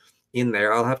references in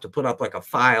there. I'll have to put up like a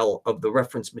file of the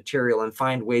reference material and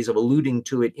find ways of alluding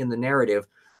to it in the narrative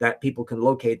that people can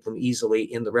locate them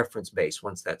easily in the reference base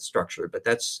once that's structured. But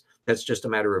that's just a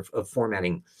matter of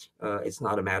formatting. It's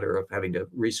not a matter of having to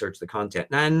research the content.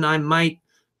 And I might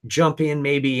jump in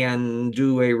maybe and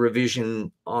do a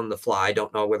revision on the fly. I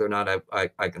don't know whether or not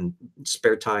I can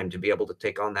spare time to be able to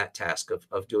take on that task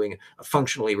of doing a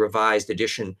functionally revised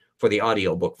edition for the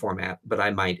audiobook format, but I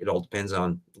might. It all depends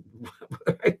on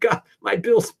whether I got my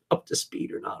bills up to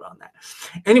speed or not on that.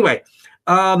 Anyway,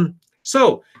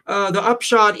 so the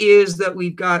upshot is that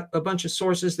we've got a bunch of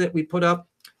sources that we put up,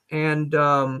 and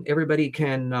everybody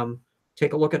can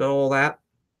take a look at all that.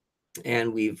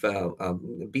 And we've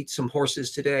beat some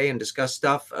horses today and discussed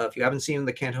stuff. If you haven't seen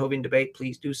the Kant-Hovind debate,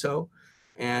 please do so.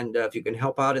 And if you can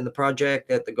help out in the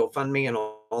project at the GoFundMe and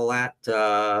all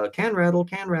that, can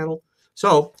rattle.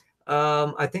 So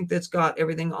I think that's got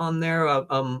everything on there.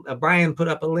 Brian put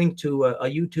up a link to a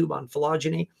YouTube on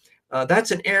phylogeny.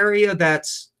 That's an area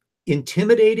that's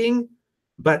intimidating,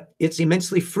 but it's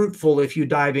immensely fruitful if you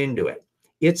dive into it.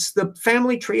 It's the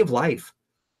family tree of life.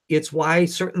 It's why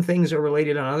certain things are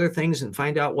related on other things, and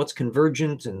find out what's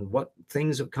convergent and what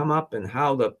things have come up and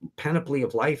how the panoply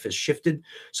of life has shifted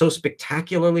so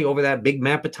spectacularly over that big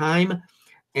map of time.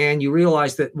 And you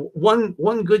realize that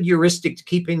one good heuristic to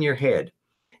keep in your head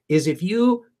is if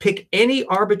you pick any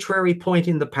arbitrary point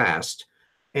in the past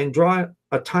and draw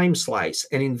a time slice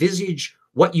and envisage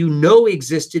what you know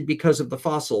existed because of the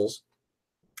fossils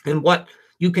and what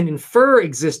you can infer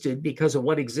existed because of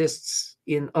what exists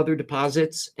in other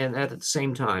deposits and at the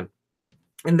same time.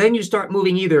 And then you start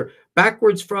moving either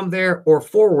backwards from there or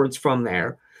forwards from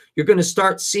there. You're going to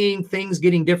start seeing things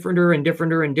getting differenter and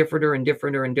differenter and differenter and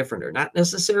differenter and differenter. Not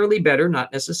necessarily better,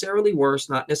 not necessarily worse,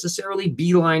 not necessarily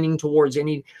beelining towards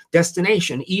any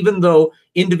destination, even though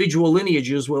individual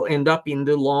lineages will end up in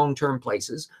the long-term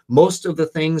places. Most of the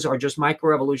things are just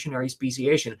microevolutionary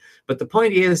speciation. But the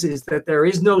point is that there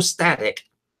is no static,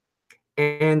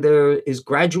 and there is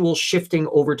gradual shifting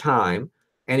over time.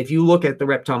 And if you look at the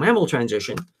reptile-mammal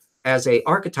transition as an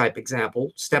archetype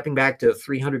example, stepping back to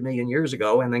 300 million years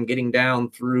ago and then getting down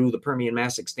through the Permian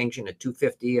mass extinction at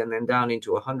 250 and then down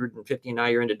into 150, now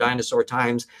you're into dinosaur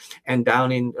times, and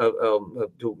down in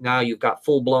now you've got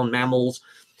full-blown mammals.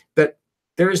 But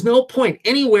there is no point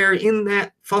anywhere in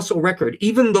that fossil record,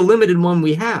 even the limited one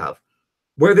we have,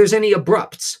 where there's any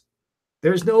abrupts.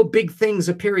 There's no big things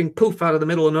appearing poof out of the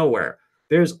middle of nowhere.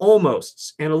 There's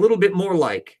almosts and a little bit more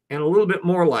like and a little bit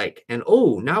more like. And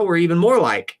oh, now we're even more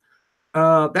like.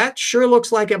 That sure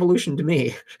looks like evolution to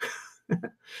me.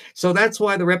 So that's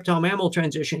why the reptile-mammal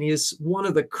transition is one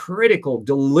of the critical,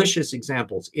 delicious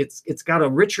examples. It's got a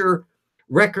richer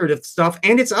record of stuff,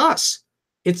 and it's us.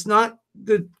 It's not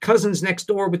the cousins next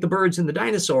door with the birds and the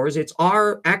dinosaurs. It's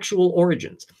our actual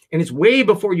origins. And it's way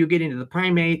before you get into the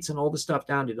primates and all the stuff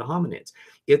down to the hominids.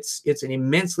 It's an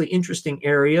immensely interesting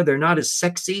area. They're not as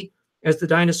sexy as the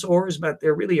dinosaurs, but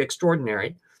they're really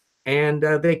extraordinary. And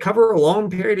they cover a long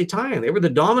period of time. They were the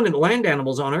dominant land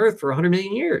animals on Earth for 100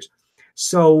 million years.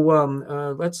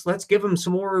 So let's give them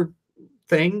some more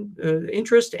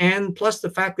interest, and plus the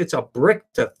fact that it's a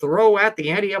brick to throw at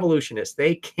the anti-evolutionists.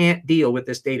 They can't deal with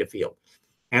this data field.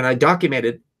 And I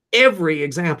documented every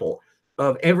example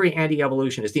of every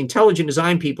anti-evolutionist. The intelligent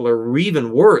design people are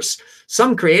even worse.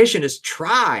 Some creationists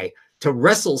try to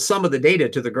wrestle some of the data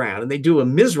to the ground, and they do a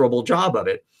miserable job of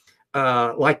it,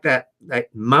 like that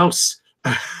mouse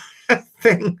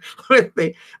thing with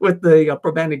the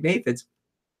probanding aphids.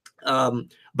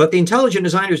 But the intelligent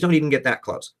designers don't even get that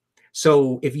close.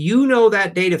 So if you know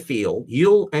that data field,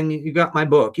 and you got my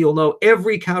book, you'll know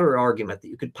every counter argument that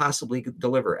you could possibly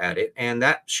deliver at it. And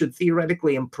that should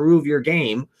theoretically improve your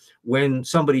game when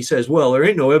somebody says, well, there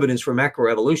ain't no evidence for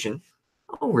macroevolution.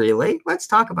 Oh, really? Let's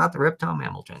talk about the reptile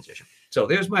mammal transition. So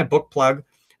there's my book plug.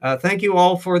 Thank you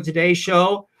all for today's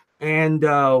show. And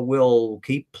we'll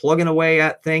keep plugging away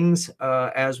at things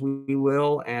as we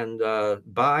will. And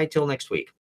bye till next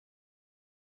week.